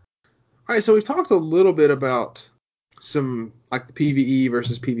 All right, so we've talked a little bit about some like the PVE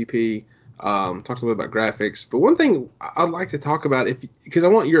versus PvP. Talked a little about graphics, but one thing I'd like to talk about, because I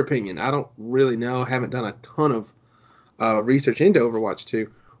want your opinion. I don't really know, haven't done a ton of research into Overwatch 2.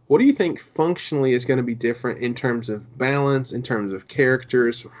 What do you think functionally is going to be different in terms of balance, in terms of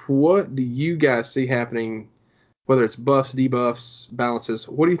characters? What do you guys see happening? Whether it's buffs, debuffs, balances,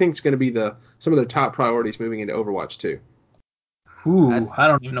 what do you think is going to be some of their top priorities moving into Overwatch 2? Ooh, I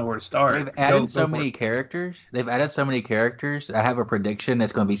don't even know where to start. They've added so Go for many it. characters. They've added so many characters. I have a prediction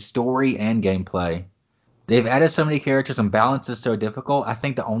it's going to be story and gameplay. They've added so many characters and balance is so difficult. I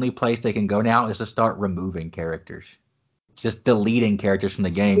think the only place they can go now is to start removing characters. Just deleting characters from the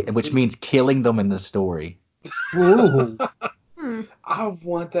game, which means killing them in the story. Ooh. Hmm. I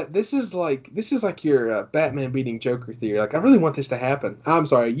want that. This is like your Batman beating Joker theory. Like I really want this to happen. I'm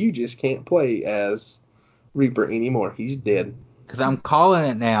sorry, you just can't play as Reaper anymore. He's dead. Because I'm calling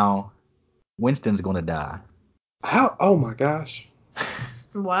it now. Winston's going to die. How? Oh my gosh.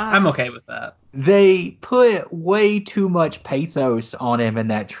 Wow. I'm okay with that. They put way too much pathos on him in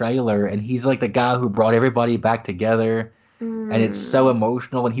that trailer, and he's like the guy who brought everybody back together. And it's so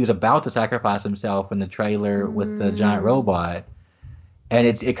emotional. And he was about to sacrifice himself in the trailer with the giant robot. And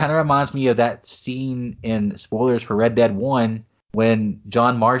it kind of reminds me of that scene in spoilers for Red Dead 1 when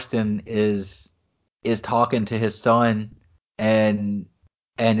John Marston is talking to his son and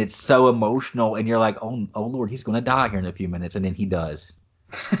it's so emotional and you're like, oh Lord, he's gonna die here in a few minutes, and then he does.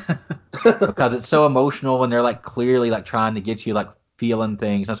 Because it's so emotional when they're like clearly like trying to get you like feeling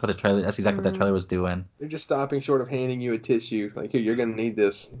things. That's exactly what that trailer was doing. They're just stopping short of handing you a tissue. Like, here, you're gonna need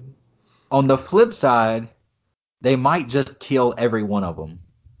this. On the flip side, they might just kill every one of them,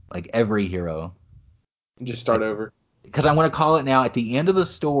 like every hero. And just start over. Because I'm going to call it now. At the end of the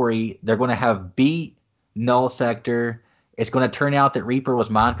story, they're going to have beat Null Sector. It's going to turn out that Reaper was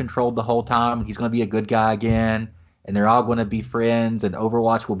mind controlled the whole time. He's going to be a good guy again, and they're all going to be friends, and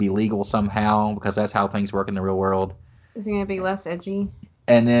Overwatch will be legal somehow because that's how things work in the real world. Is he gonna be less edgy?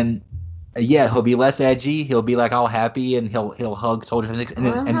 And then, yeah, he'll be less edgy. He'll be like all happy, and he'll hug soldiers. And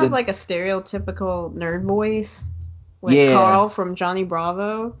Will then, he and have then like a stereotypical nerd voice, like yeah, Carl from Johnny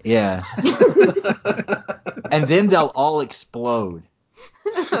Bravo? yeah. And then they'll all explode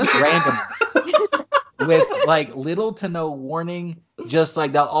randomly with like little to no warning. Just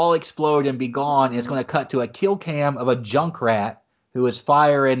like they'll all explode and be gone. And it's going to cut to a kill cam of a Junkrat who is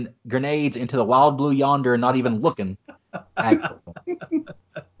firing grenades into the wild blue yonder, not even looking at them.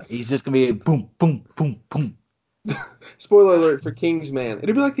 He's just going to be boom, boom, boom, boom. Spoiler alert for Kingsman.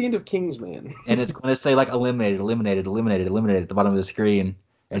 It'll be like the end of Kingsman. And it's going to say like eliminated, eliminated, eliminated, eliminated at the bottom of the screen.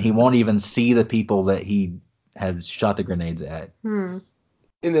 And he won't even see the people that he has shot the grenades at. And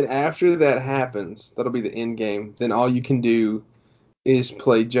then after that happens, that'll be the end game. Then all you can do is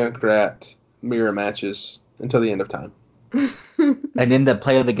play Junkrat mirror matches until the end of time. And then the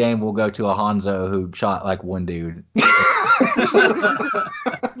play of the game will go to a Hanzo who shot like one dude.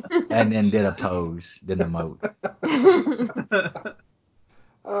 And then did a pose, did an emote.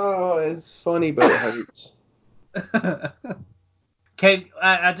 Oh, it's funny, but it hurts.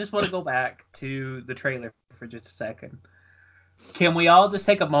 I just want to go back to the trailer for just a second. Can we all just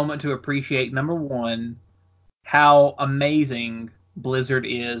take a moment to appreciate, number one, how amazing Blizzard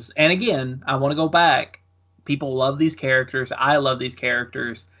is? And again, I want to go back. People love these characters. I love these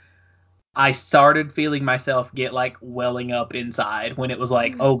characters. I started feeling myself get like welling up inside when it was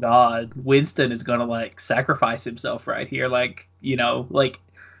like, oh God, Winston is gonna like sacrifice himself right here. Like, you know, like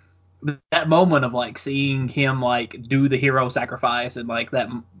that moment of like seeing him like do the hero sacrifice and like that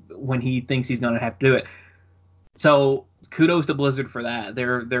when he thinks he's gonna have to do it. So kudos to Blizzard for that.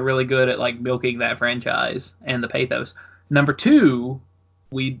 They're really good at like milking that franchise and the pathos. Number two,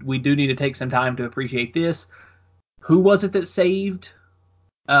 we do need to take some time to appreciate this. Who was it that saved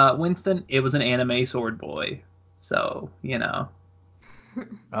Winston? It was an anime sword boy. So, you know.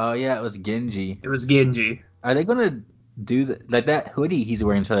 Oh yeah, it was Genji. It was Genji. Are they gonna do like that hoodie he's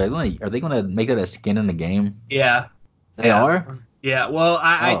wearing? So are they gonna make it a skin in the game? Yeah. They are? Yeah, well,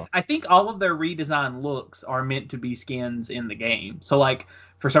 I think all of their redesigned looks are meant to be skins in the game. So, like,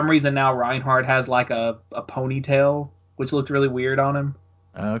 for some reason now Reinhardt has, like, a ponytail, which looked really weird on him.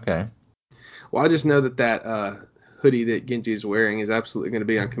 Okay. Well, I just know that hoodie that Genji is wearing is absolutely going to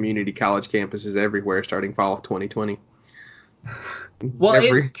be on community college campuses everywhere starting fall of 2020. Well,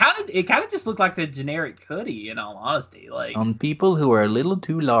 it kind of just looked like a generic hoodie, in all honesty. Like On people who are a little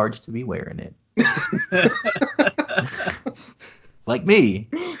too large to be wearing it. Like me.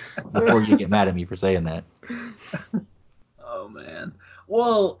 Before you get mad at me for saying that. Oh man.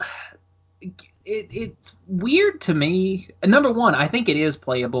 Well, it's weird to me. Number one, I think it is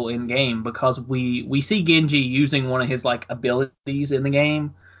playable in game because we see Genji using one of his like abilities in the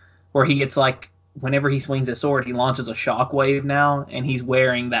game, where he gets like whenever he swings his sword, he launches a shockwave now, and he's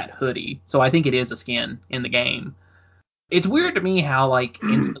wearing that hoodie. So I think it is a skin in the game. It's weird to me how like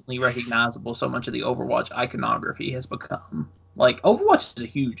instantly recognizable so much of the Overwatch iconography has become. Like Overwatch is a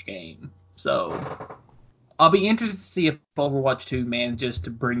huge game, so I'll be interested to see if Overwatch 2 manages to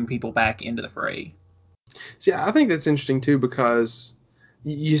bring people back into the fray. See, I think that's interesting too because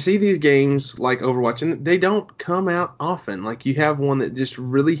you see these games like Overwatch and they don't come out often. Like you have one that just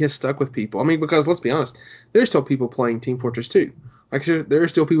really has stuck with people. I mean, because let's be honest, there's still people playing Team Fortress 2. Like there are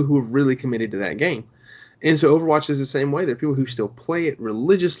still people who have really committed to that game. And so Overwatch is the same way. There are people who still play it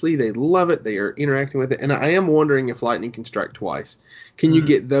religiously. They love it. They are interacting with it. And I am wondering if lightning can strike twice. Can you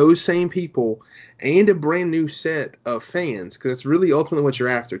get those same people and a brand new set of fans? Because that's really ultimately what you're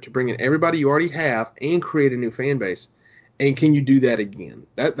after, to bring in everybody you already have and create a new fan base. And can you do that again?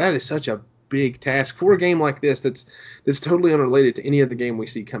 That is such a big task for a game like this that's totally unrelated to any other game we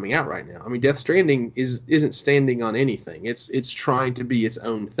see coming out right now. I mean, Death Stranding isn't standing on anything. It's trying to be its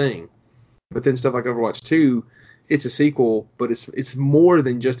own thing. But then stuff like Overwatch 2, it's a sequel, but it's more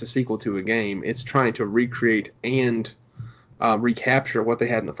than just a sequel to a game. It's trying to recreate and recapture what they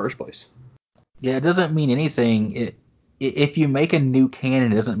had in the first place. Yeah, it doesn't mean anything. If you make a new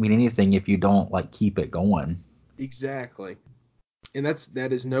canon, it doesn't mean anything if you don't like keep it going. Exactly. And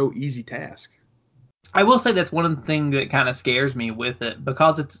that is no easy task. I will say that's one thing that kind of scares me with it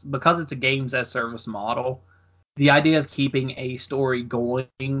because it's a games as service model. The idea of keeping a story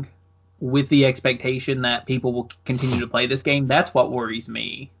going with the expectation that people will continue to play this game, that's what worries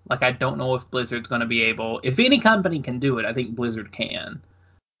me. Like, I don't know if Blizzard's going to be able... If any company can do it, I think Blizzard can.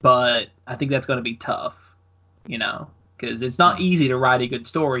 But I think that's going to be tough, you know? Because it's not easy to write a good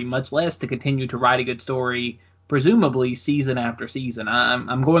story, much less to continue to write a good story presumably season after season.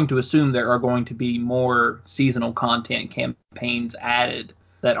 I'm going to assume there are going to be more seasonal content campaigns added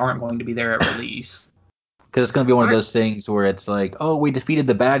that aren't going to be there at release. Because it's going to be one of those things where it's like, oh, we defeated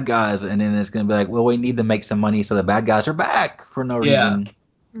the bad guys, and then it's going to be like, well, we need to make some money so the bad guys are back for no reason.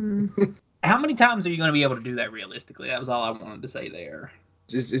 How many times are you going to be able to do that realistically? That was all I wanted to say there.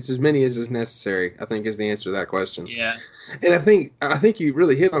 It's as many as is necessary, I think, is the answer to that question. Yeah. And I think you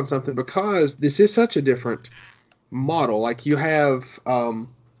really hit on something, because this is such a different model. Like, you have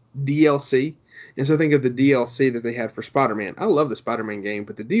DLC, and so think of the DLC that they had for Spider-Man. I love the Spider-Man game,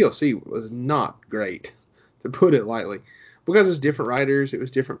 but the DLC was not great, to put it lightly, because it's different writers, it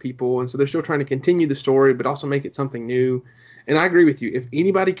was different people, and so they're still trying to continue the story, but also make it something new. And I agree with you. If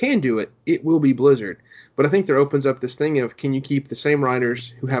anybody can do it, it will be Blizzard. But I think there opens up this thing of, can you keep the same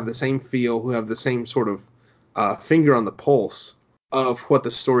writers who have the same feel, who have the same sort of finger on the pulse of what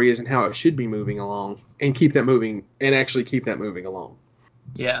the story is and how it should be moving along, and keep that moving, and actually keep that moving along.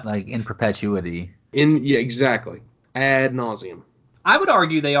 Yeah. Like in perpetuity. Yeah, exactly. Ad nauseum. I would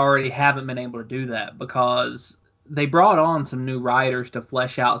argue they already haven't been able to do that, because they brought on some new writers to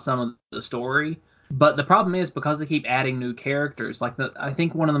flesh out some of the story. But the problem is, because they keep adding new characters, like I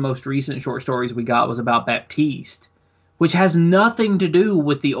think one of the most recent short stories we got was about Baptiste, which has nothing to do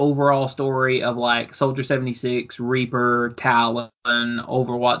with the overall story of like Soldier 76, Reaper, Talon,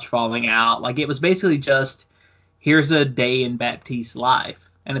 Overwatch falling out. Like, it was basically just, here's a day in Baptiste's life.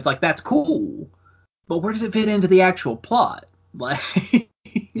 And it's like, that's cool. But where does it fit into the actual plot? Like,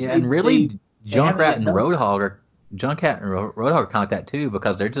 Yeah, and really, Junkrat and done. Roadhog are kind of like that too,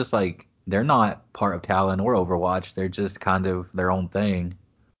 because they're just like, they're not part of Talon or Overwatch. They're just kind of their own thing.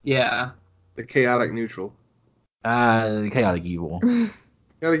 Yeah. The chaotic neutral. Chaotic evil.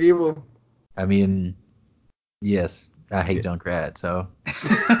 Chaotic evil. I mean, yes, I hate Junkrat, so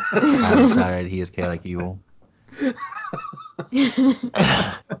I've decided he is chaotic evil.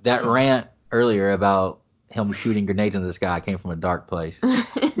 That rant earlier about him shooting grenades into the sky came from a dark place.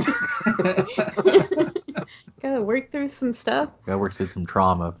 Gotta work through some stuff. Gotta work through some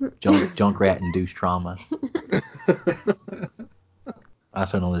trauma. Junkrat-induced trauma.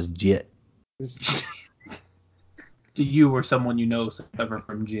 Also known as JIT. Do you or someone you know suffer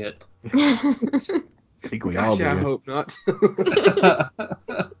from JIT? I think we all do. I hope not.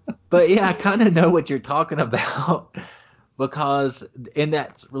 But yeah, I kind of know what you're talking about, because in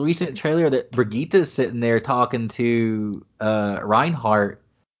that recent trailer, that Brigitta's sitting there talking to Reinhardt,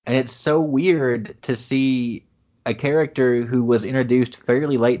 and it's so weird to see a character who was introduced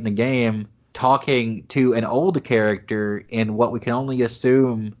fairly late in the game talking to an old character in what we can only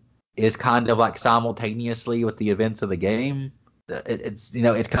assume is kind of like simultaneously with the events of the game. It's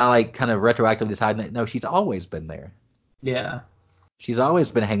it's kind of retroactively deciding that no, she's always been there. Yeah. She's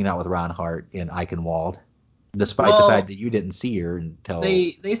always been hanging out with Reinhardt in Eichenwald, despite the fact that you didn't see her until...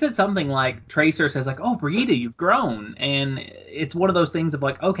 They said something like, Tracer says like, oh, Brigitte, you've grown. And it's one of those things of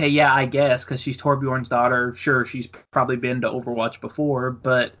like, okay, yeah, I guess, because she's Torbjorn's daughter. Sure, she's probably been to Overwatch before.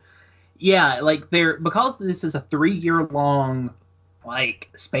 But yeah, like because this is a 3-year-long like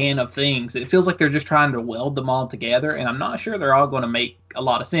span of things, it feels like they're just trying to weld them all together. And I'm not sure they're all going to make a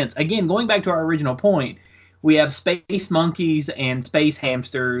lot of sense. Again, going back to our original point, we have space monkeys and space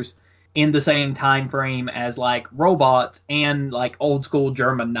hamsters in the same time frame as like robots and like old school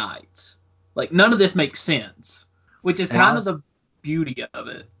German knights. Like, none of this makes sense, which is kind of the beauty of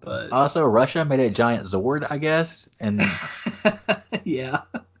it. But also, Russia made a giant Zord, I guess, and yeah,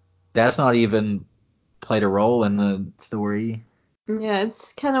 that's not even played a role in the story. Yeah,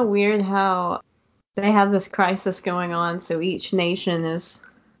 it's kind of weird how they have this crisis going on, so each nation is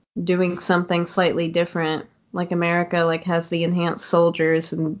doing something slightly different. Like America like has the enhanced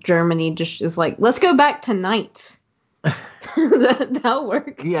soldiers, and Germany just is like, let's go back to knights. That'll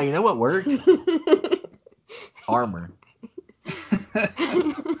work. Yeah, you know what worked? Armor.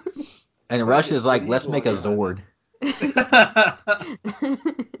 And Russia's like, let's make a Zord.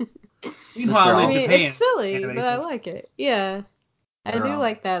 Meanwhile, I in mean, Japan, it's silly, but I animations. like it. Yeah. I They're, do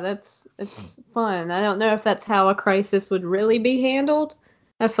like that. It's fun. I don't know if that's how a crisis would really be handled.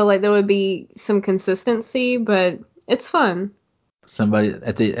 I feel like there would be some consistency, but it's fun. Somebody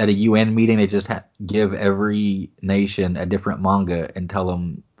at a UN meeting, they just give every nation a different manga and tell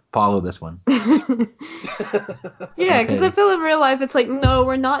them, follow this one. Yeah, because Okay. I feel in real life it's like, no,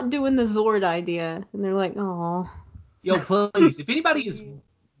 we're not doing the Zord idea, and they're like, oh. Yo, please, if anybody is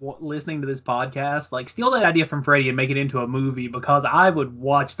listening to this podcast, like, steal that idea from Freddie and make it into a movie, because I would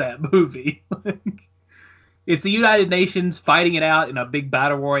watch that movie. It's the United Nations fighting it out in a big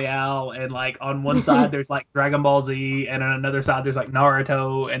battle royale, and like on one side there's like Dragon Ball Z, and on another side there's like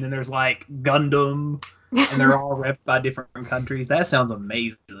Naruto, and then there's like Gundam, and they're all repped by different countries. That sounds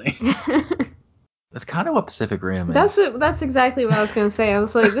amazing. That's kind of what Pacific Rim is. That's exactly what I was gonna say. I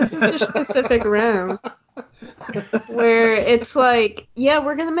was like, this is just Pacific Rim, where it's like, yeah,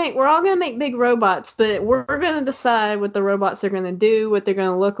 we're all gonna make big robots, but we're gonna decide what the robots are gonna do, what they're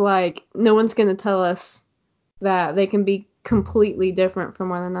gonna look like. No one's gonna tell us that they can be completely different from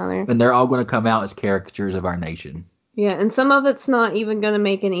one another. And they're all going to come out as caricatures of our nation. Yeah, and some of it's not even gonna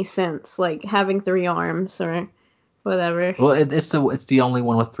make any sense, like having 3 arms or whatever. Well, it's the only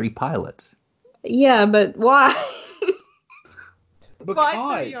one with 3 pilots. Yeah, but why?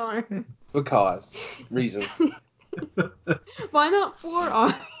 Why 3 Because. arms? Because. Reasons. Why not 4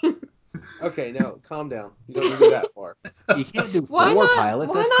 arms? Okay, no, calm down. You don't need to go that far. You can't do 4 Why not? pilots.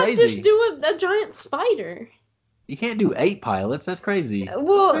 Why That's not crazy. just do a giant spider? You can't do 8 pilots. That's crazy.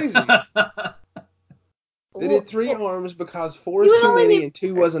 Well, That's crazy. They did 3 well, arms because 4 you is would too only many need- and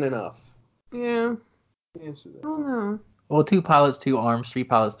 2 wasn't enough. Yeah, Answer I that. don't know. Well, 2 pilots, 2 arms. 3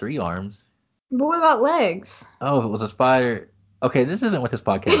 pilots, 3 arms. But what about legs? Oh, if it was a spider. Okay, this isn't what this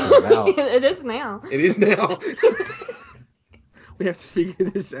podcast is about. It is now. It is now. We have to figure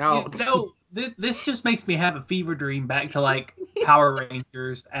this out. This just makes me have a fever dream back to like Power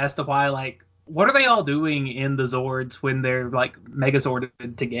Rangers as to why like what are they all doing in the Zords when they're like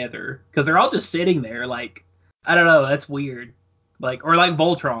Megazorded together? Because they're all just sitting there like I don't know, that's weird. Like or like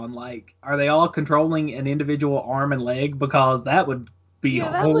Voltron, like are they all controlling an individual arm and leg? Because that would be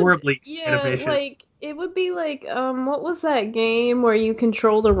horribly inefficient. like it would be like what was that game where you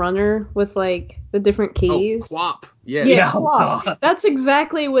control the runner with like the different keys? Oh, Quap. Yes. Yeah, Yeah. Quap. That's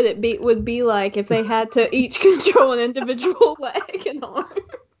exactly what would be like if they had to each control an individual leg and arm.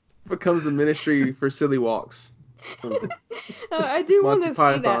 Becomes the ministry for silly walks. I do want Monty to see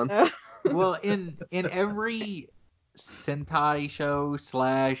that. Python. Though. Well, in every Sentai show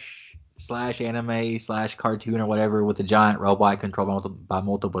slash anime slash cartoon or whatever with a giant robot controlled by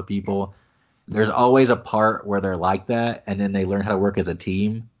multiple people, there's always a part where they're like that, and then they learn how to work as a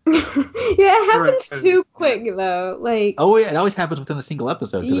team. Yeah, it happens too quick though. Like, oh yeah, it always happens within a single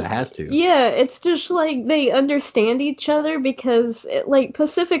episode because it has to. Yeah, it's just like they understand each other because, like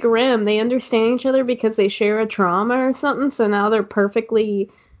Pacific Rim, they understand each other because they share a trauma or something. So now they're perfectly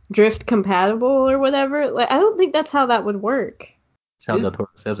drift compatible or whatever. Like, I don't think that's how that would work. That's how Del Toro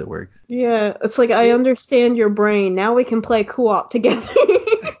says it works. Yeah, it's like I understand your brain. Now we can play co-op together.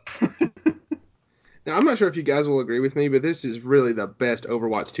 Now, I'm not sure if you guys will agree with me, but this is really the best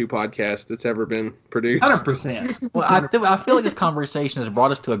Overwatch 2 podcast that's ever been produced. 100%. Well, I feel like this conversation has brought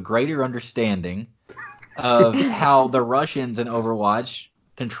us to a greater understanding of how the Russians in Overwatch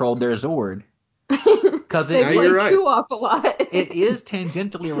controlled their Zord. Because they play you're right. co-op a lot. It is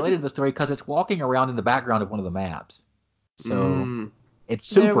tangentially related to the story because it's walking around in the background of one of the maps. So it's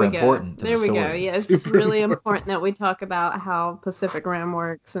super important to the story. There we go. Yeah, it's Super really important. important that we talk about how Pacific Rim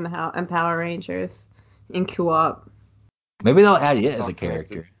works and Power Rangers in co-op. Maybe they'll add it It's as all a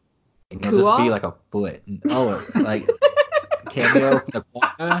character. And Cool. it'll just be like a foot. Oh, like cameo from the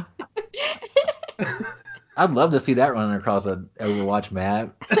Quokka. I'd love to see that running across an Overwatch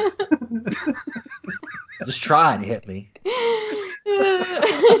map. Just try and hit me.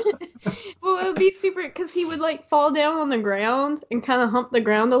 Well, it would be super because he would like fall down on the ground and kind of hump the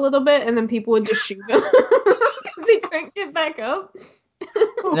ground a little bit, and then people would just shoot him because he couldn't get back up.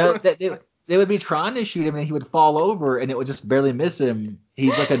 No, they would be trying to shoot him and he would fall over and it would just barely miss him.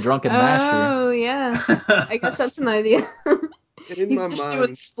 He's like a drunken master. Oh yeah, I guess that's an idea. In He's my just mind,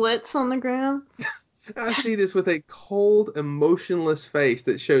 doing splits on the ground. I see this with a cold, emotionless face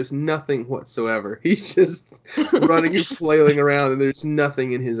that shows nothing whatsoever. He's just running and flailing around, and there's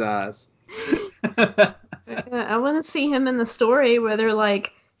nothing in his eyes. I want to see him in the story where they're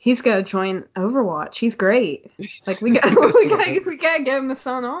like, he's got to join Overwatch. He's great. Like we got we gotta get him a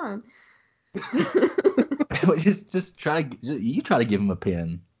son on. just try. You try to give him a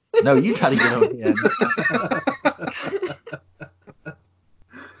pin. No, you try to give him a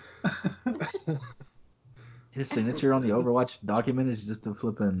pin. His signature on the Overwatch document is just a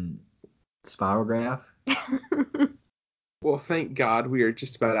flipping spirograph. Well, thank God we are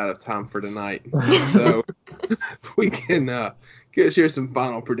just about out of time for tonight. So we can share some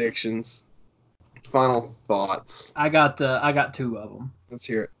final predictions, final thoughts. I got 2 of them. Let's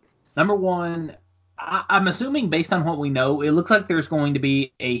hear it. Number 1, I'm assuming based on what we know, it looks like there's going to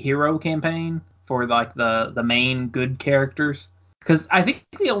be a hero campaign for like the main good characters. Because I think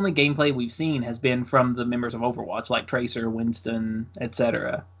the only gameplay we've seen has been from the members of Overwatch, like Tracer, Winston,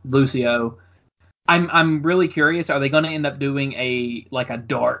 etc., Lucio. I'm really curious. Are they going to end up doing a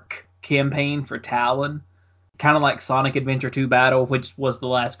dark campaign for Talon? kind of like Sonic Adventure 2 Battle, which was the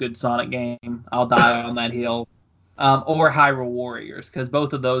last good Sonic game. I'll die on that hill. Or Hyrule Warriors, because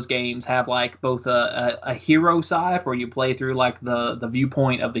both of those games have like both a hero side where you play through like the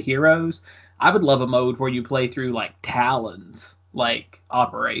viewpoint of the heroes. I would love a mode where you play through like Talon's like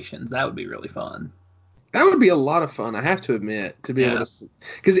operations. That would be really fun. That would be a lot of fun, I have to admit, to be able to...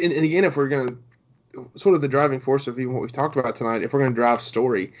 Because, and again, if we're going to... Sort of the driving force of even what we've talked about tonight, if we're going to drive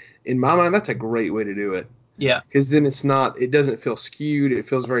story, in my mind, that's a great way to do it. Yeah. Because then it doesn't feel skewed. It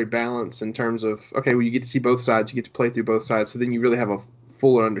feels very balanced in terms of, okay, well, you get to see both sides. You get to play through both sides. So then you really have a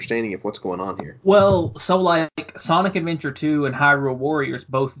fuller understanding of what's going on here. Well, so like Sonic Adventure 2 and Hyrule Warriors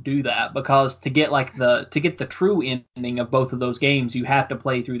both do that, because to get the true ending of both of those games, you have to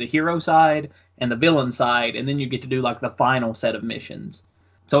play through the hero side and the villain side, and then you get to do like the final set of missions.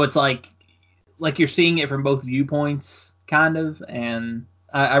 So it's like you're seeing it from both viewpoints, kind of, and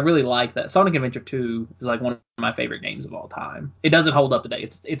I really like that. Sonic Adventure 2 is like one of my favorite games of all time. It doesn't hold up today.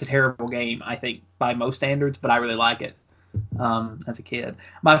 It's a terrible game, I think, by most standards, but I really like it as a kid.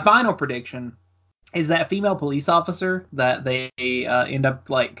 My final prediction is that female police officer that they end up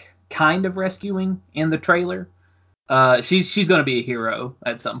like kind of rescuing in the trailer. She's going to be a hero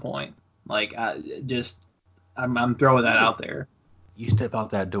at some point. Like, I'm throwing that out there. You step out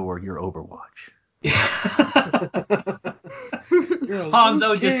that door, you're Overwatch.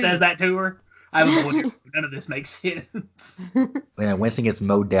 Hanzo just says that to her. I was wondering, none of this makes sense. Yeah, Winston gets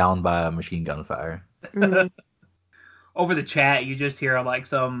mowed down by a machine gun fire. Over the chat, you just hear like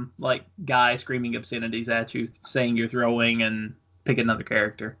some like guy screaming obscenities at you, saying you're throwing, and pick another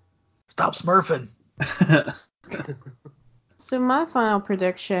character. Stop smurfing. So my final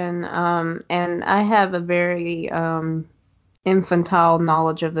prediction, and I have a very infantile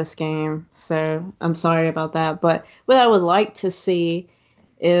knowledge of this game, so I'm sorry about that. But what I would like to see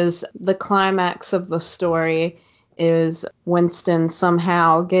is the climax of the story is Winston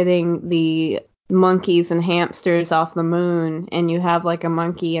somehow getting the monkeys and hamsters off the moon, and you have like a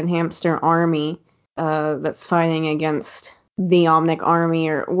monkey and hamster army that's fighting against the Omnic army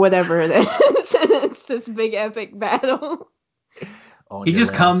or whatever it is. It's this big epic battle. He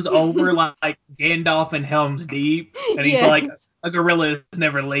just comes over like Gandalf and Helm's Deep, and he's like, a gorilla is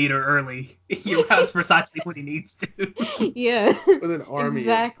never late or early. He arrives precisely when he needs to. Yeah. With an army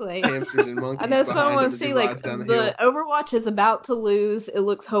exactly. of hamsters and monkeys. And that's what I want to see. Like, the Overwatch is about to lose. It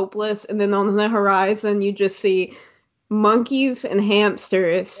looks hopeless. And then on the horizon, you just see monkeys and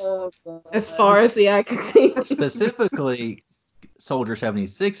hamsters as far as the eye can see. Specifically, Soldier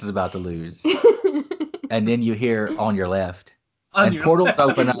 76 is about to lose. And then you hear on your left. And portals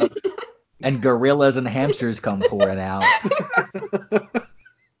open up, and gorillas and hamsters come pouring out.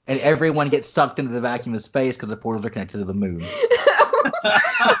 And everyone gets sucked into the vacuum of space because the portals are connected to the moon.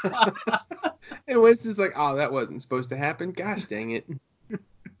 And Winston's like, oh, that wasn't supposed to happen. Gosh dang it.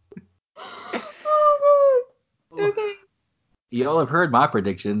 Oh, God. Okay. Y'all have heard my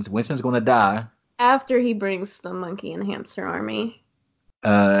predictions. Winston's going to die. After he brings the monkey and hamster army.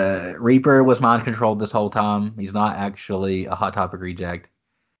 Reaper was mind controlled this whole time. He's not actually a Hot Topic reject.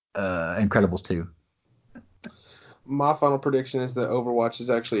 Incredibles 2. My final prediction is that Overwatch is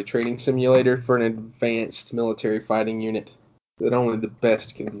actually a training simulator for an advanced military fighting unit that only the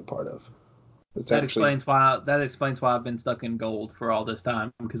best can be part of. Explains why I've been stuck in gold for all this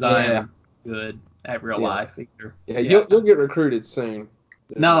time, because I am good at real life either. Yeah, you'll get recruited soon.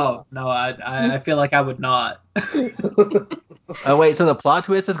 No, I feel like I would not. Oh, wait, so the plot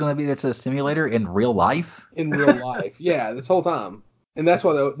twist is going to be that it's a simulator in real life? In real life, yeah, this whole time. And that's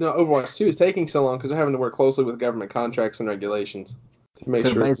why Overwatch 2 is taking so long, because they're having to work closely with government contracts and regulations to make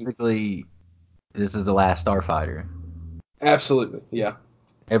sure. So basically, this is the last Starfighter. Absolutely, yeah.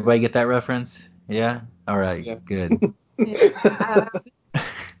 Everybody get that reference? Yeah? All right, good. I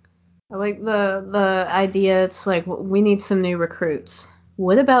like the idea. It's like, we need some new recruits.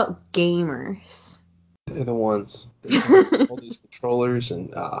 What about gamers? They're the ones. All these controllers, and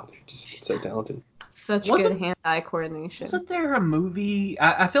they're just so talented. Such good hand-eye coordination. Wasn't there a movie?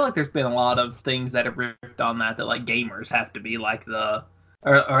 I feel like there's been a lot of things that have ripped on that like gamers have to be like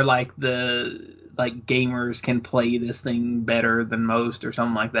like gamers can play this thing better than most or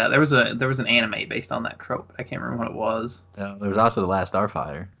something like that. There was an anime based on that trope. I can't remember what it was. There was also the last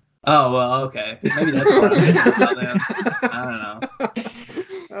Starfighter. Oh, well, okay. Maybe that's what I'm thinking about then. I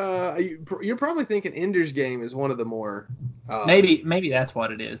don't know. You're probably thinking Ender's Game is one of the more... Maybe that's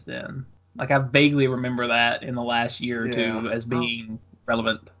what it is then. Like, I vaguely remember that in the last year or two as being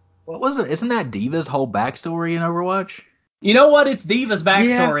relevant. What was it? Isn't that Diva's whole backstory in Overwatch? You know what? It's Diva's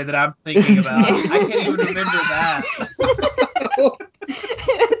backstory that I'm thinking about. I can't even remember that.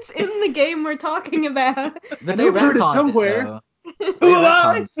 in the game we're talking about. But I've heard it retconned somewhere. though. Who am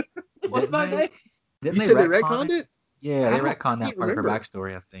I? Didn't What's my they? name? Didn't You they said they retcon retconned it? Yeah, I they don't- retconned that can't part of her remember.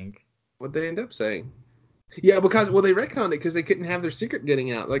 backstory, I think. What'd they end up saying? Yeah, because they retconned it because they couldn't have their secret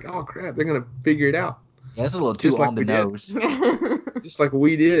getting out. Like, oh crap, they're gonna figure it out, Yeah, it's a little too Just like on the we did. nose. just like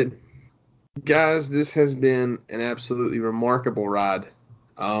we did. Guys, this has been an absolutely remarkable ride.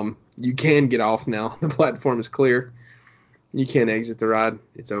 You can get off now. The platform is clear. You can exit the ride.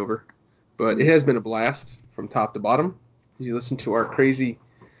 It's over. But it has been a blast from top to bottom. You listen to our crazy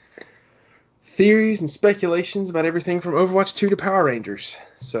theories and speculations about everything from Overwatch 2 to Power Rangers.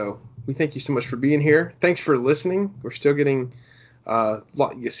 So we thank you so much for being here. Thanks for listening. We're still getting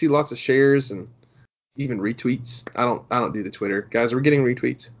you see lots of shares and even retweets. I don't do the Twitter. Guys, we're getting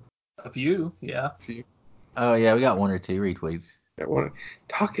retweets. A few, yeah. Oh yeah, we got 1 or 2 retweets. I want to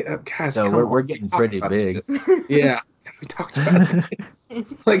talk it up, guys. So come we're on. getting We talked pretty about big. this. Yeah, we talked about this.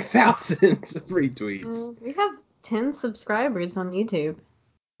 Like thousands of retweets. We have 10 subscribers on YouTube.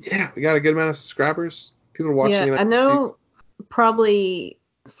 Yeah, we got a good amount of subscribers. People are watching. Yeah, it. I know probably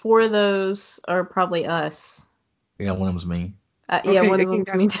 4 of those are probably us. Yeah, one of them's me. Yeah, one of again, them's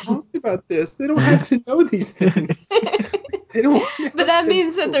guys, me we too. talked about this. They don't have to know these things. They don't. But that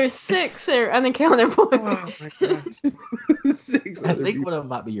means that there's 6 that are unaccounted for. Oh my gosh. 6 I other think people. one of them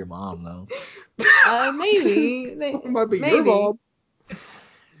might be your mom though. Maybe. It might be maybe. your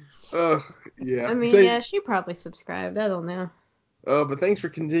mom. Yeah. I mean, Say- yeah, she probably subscribed. I don't know. But thanks for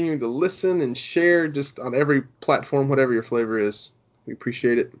continuing to listen and share just on every platform, whatever your flavor is. We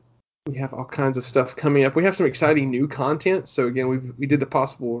appreciate it. We have all kinds of stuff coming up. We have some exciting new content. So again, we've done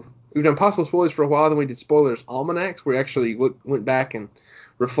possible spoilers for a while. Then we did spoilers almanacs. Where we actually went back and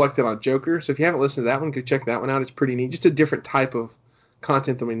reflected on Joker. So if you haven't listened to that one, go check that one out. It's pretty neat. Just a different type of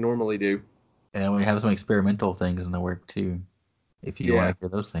content than we normally do. And we have some experimental things in the work too. If you Yeah. want to hear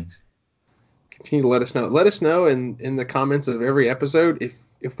those things. Continue to let us know. Let us know in the comments of every episode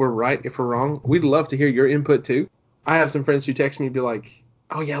if we're right, if we're wrong. We'd love to hear your input too. I have some friends who text me and be like,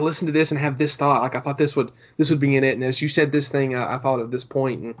 "Oh yeah, listen to this and have this thought. Like I thought this would be in it, and as you said this thing, I thought of this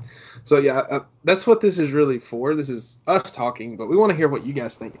point." And so yeah, that's what this is really for. This is us talking, but we want to hear what you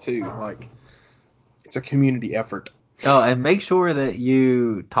guys think too. Like it's a community effort. Oh, and make sure that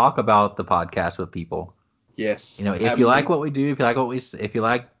you talk about the podcast with people. Yes, You know, if you absolutely. like what we do, if you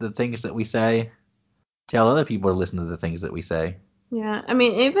like the things that we say, tell other people to listen to the things that we say. Yeah, I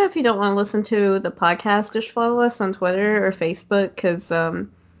mean, even if you don't want to listen to the podcast, just follow us on Twitter or Facebook, because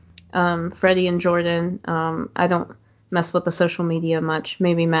Freddie and Jordan, I don't mess with the social media much.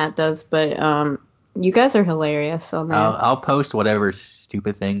 Maybe Matt does, but you guys are hilarious on there. I'll post whatever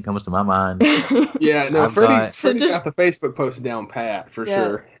stupid thing comes to my mind. Yeah, no, I've Freddie's So got the Facebook post down pat for Yeah.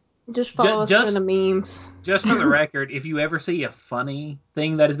 sure. Just follow us for Just- the memes. Just for the record, if you ever see a funny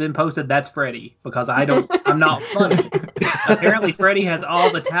thing that has been posted, that's Freddie, because I'm not funny. Apparently Freddie has all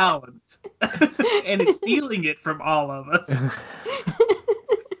the talent and is stealing it from all of us.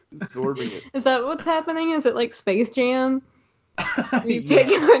 Absorbing it. Is that what's happening? Is it like Space Jam? You've Yeah.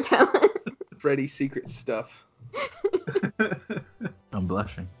 taken our talent. Freddie's secret stuff. I'm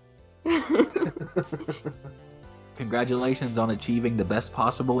blushing. Congratulations on achieving the best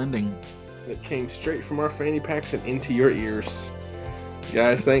possible ending. That came straight from our fanny packs and into your ears.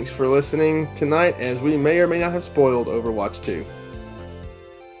 Guys, thanks for listening tonight as we may or may not have spoiled Overwatch 2.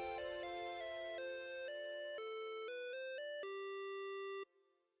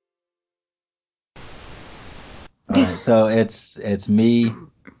 All right, so it's me,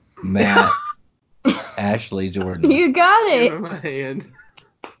 Matt, Ashley, Jordan. You got Give it. him a hand.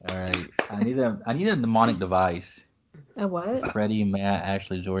 All right, I need a mnemonic device. A what? Freddie, Matt,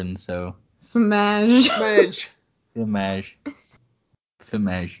 Ashley, Jordan. So Smash. Madge. Fimage.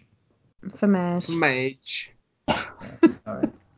 Smash. Madge.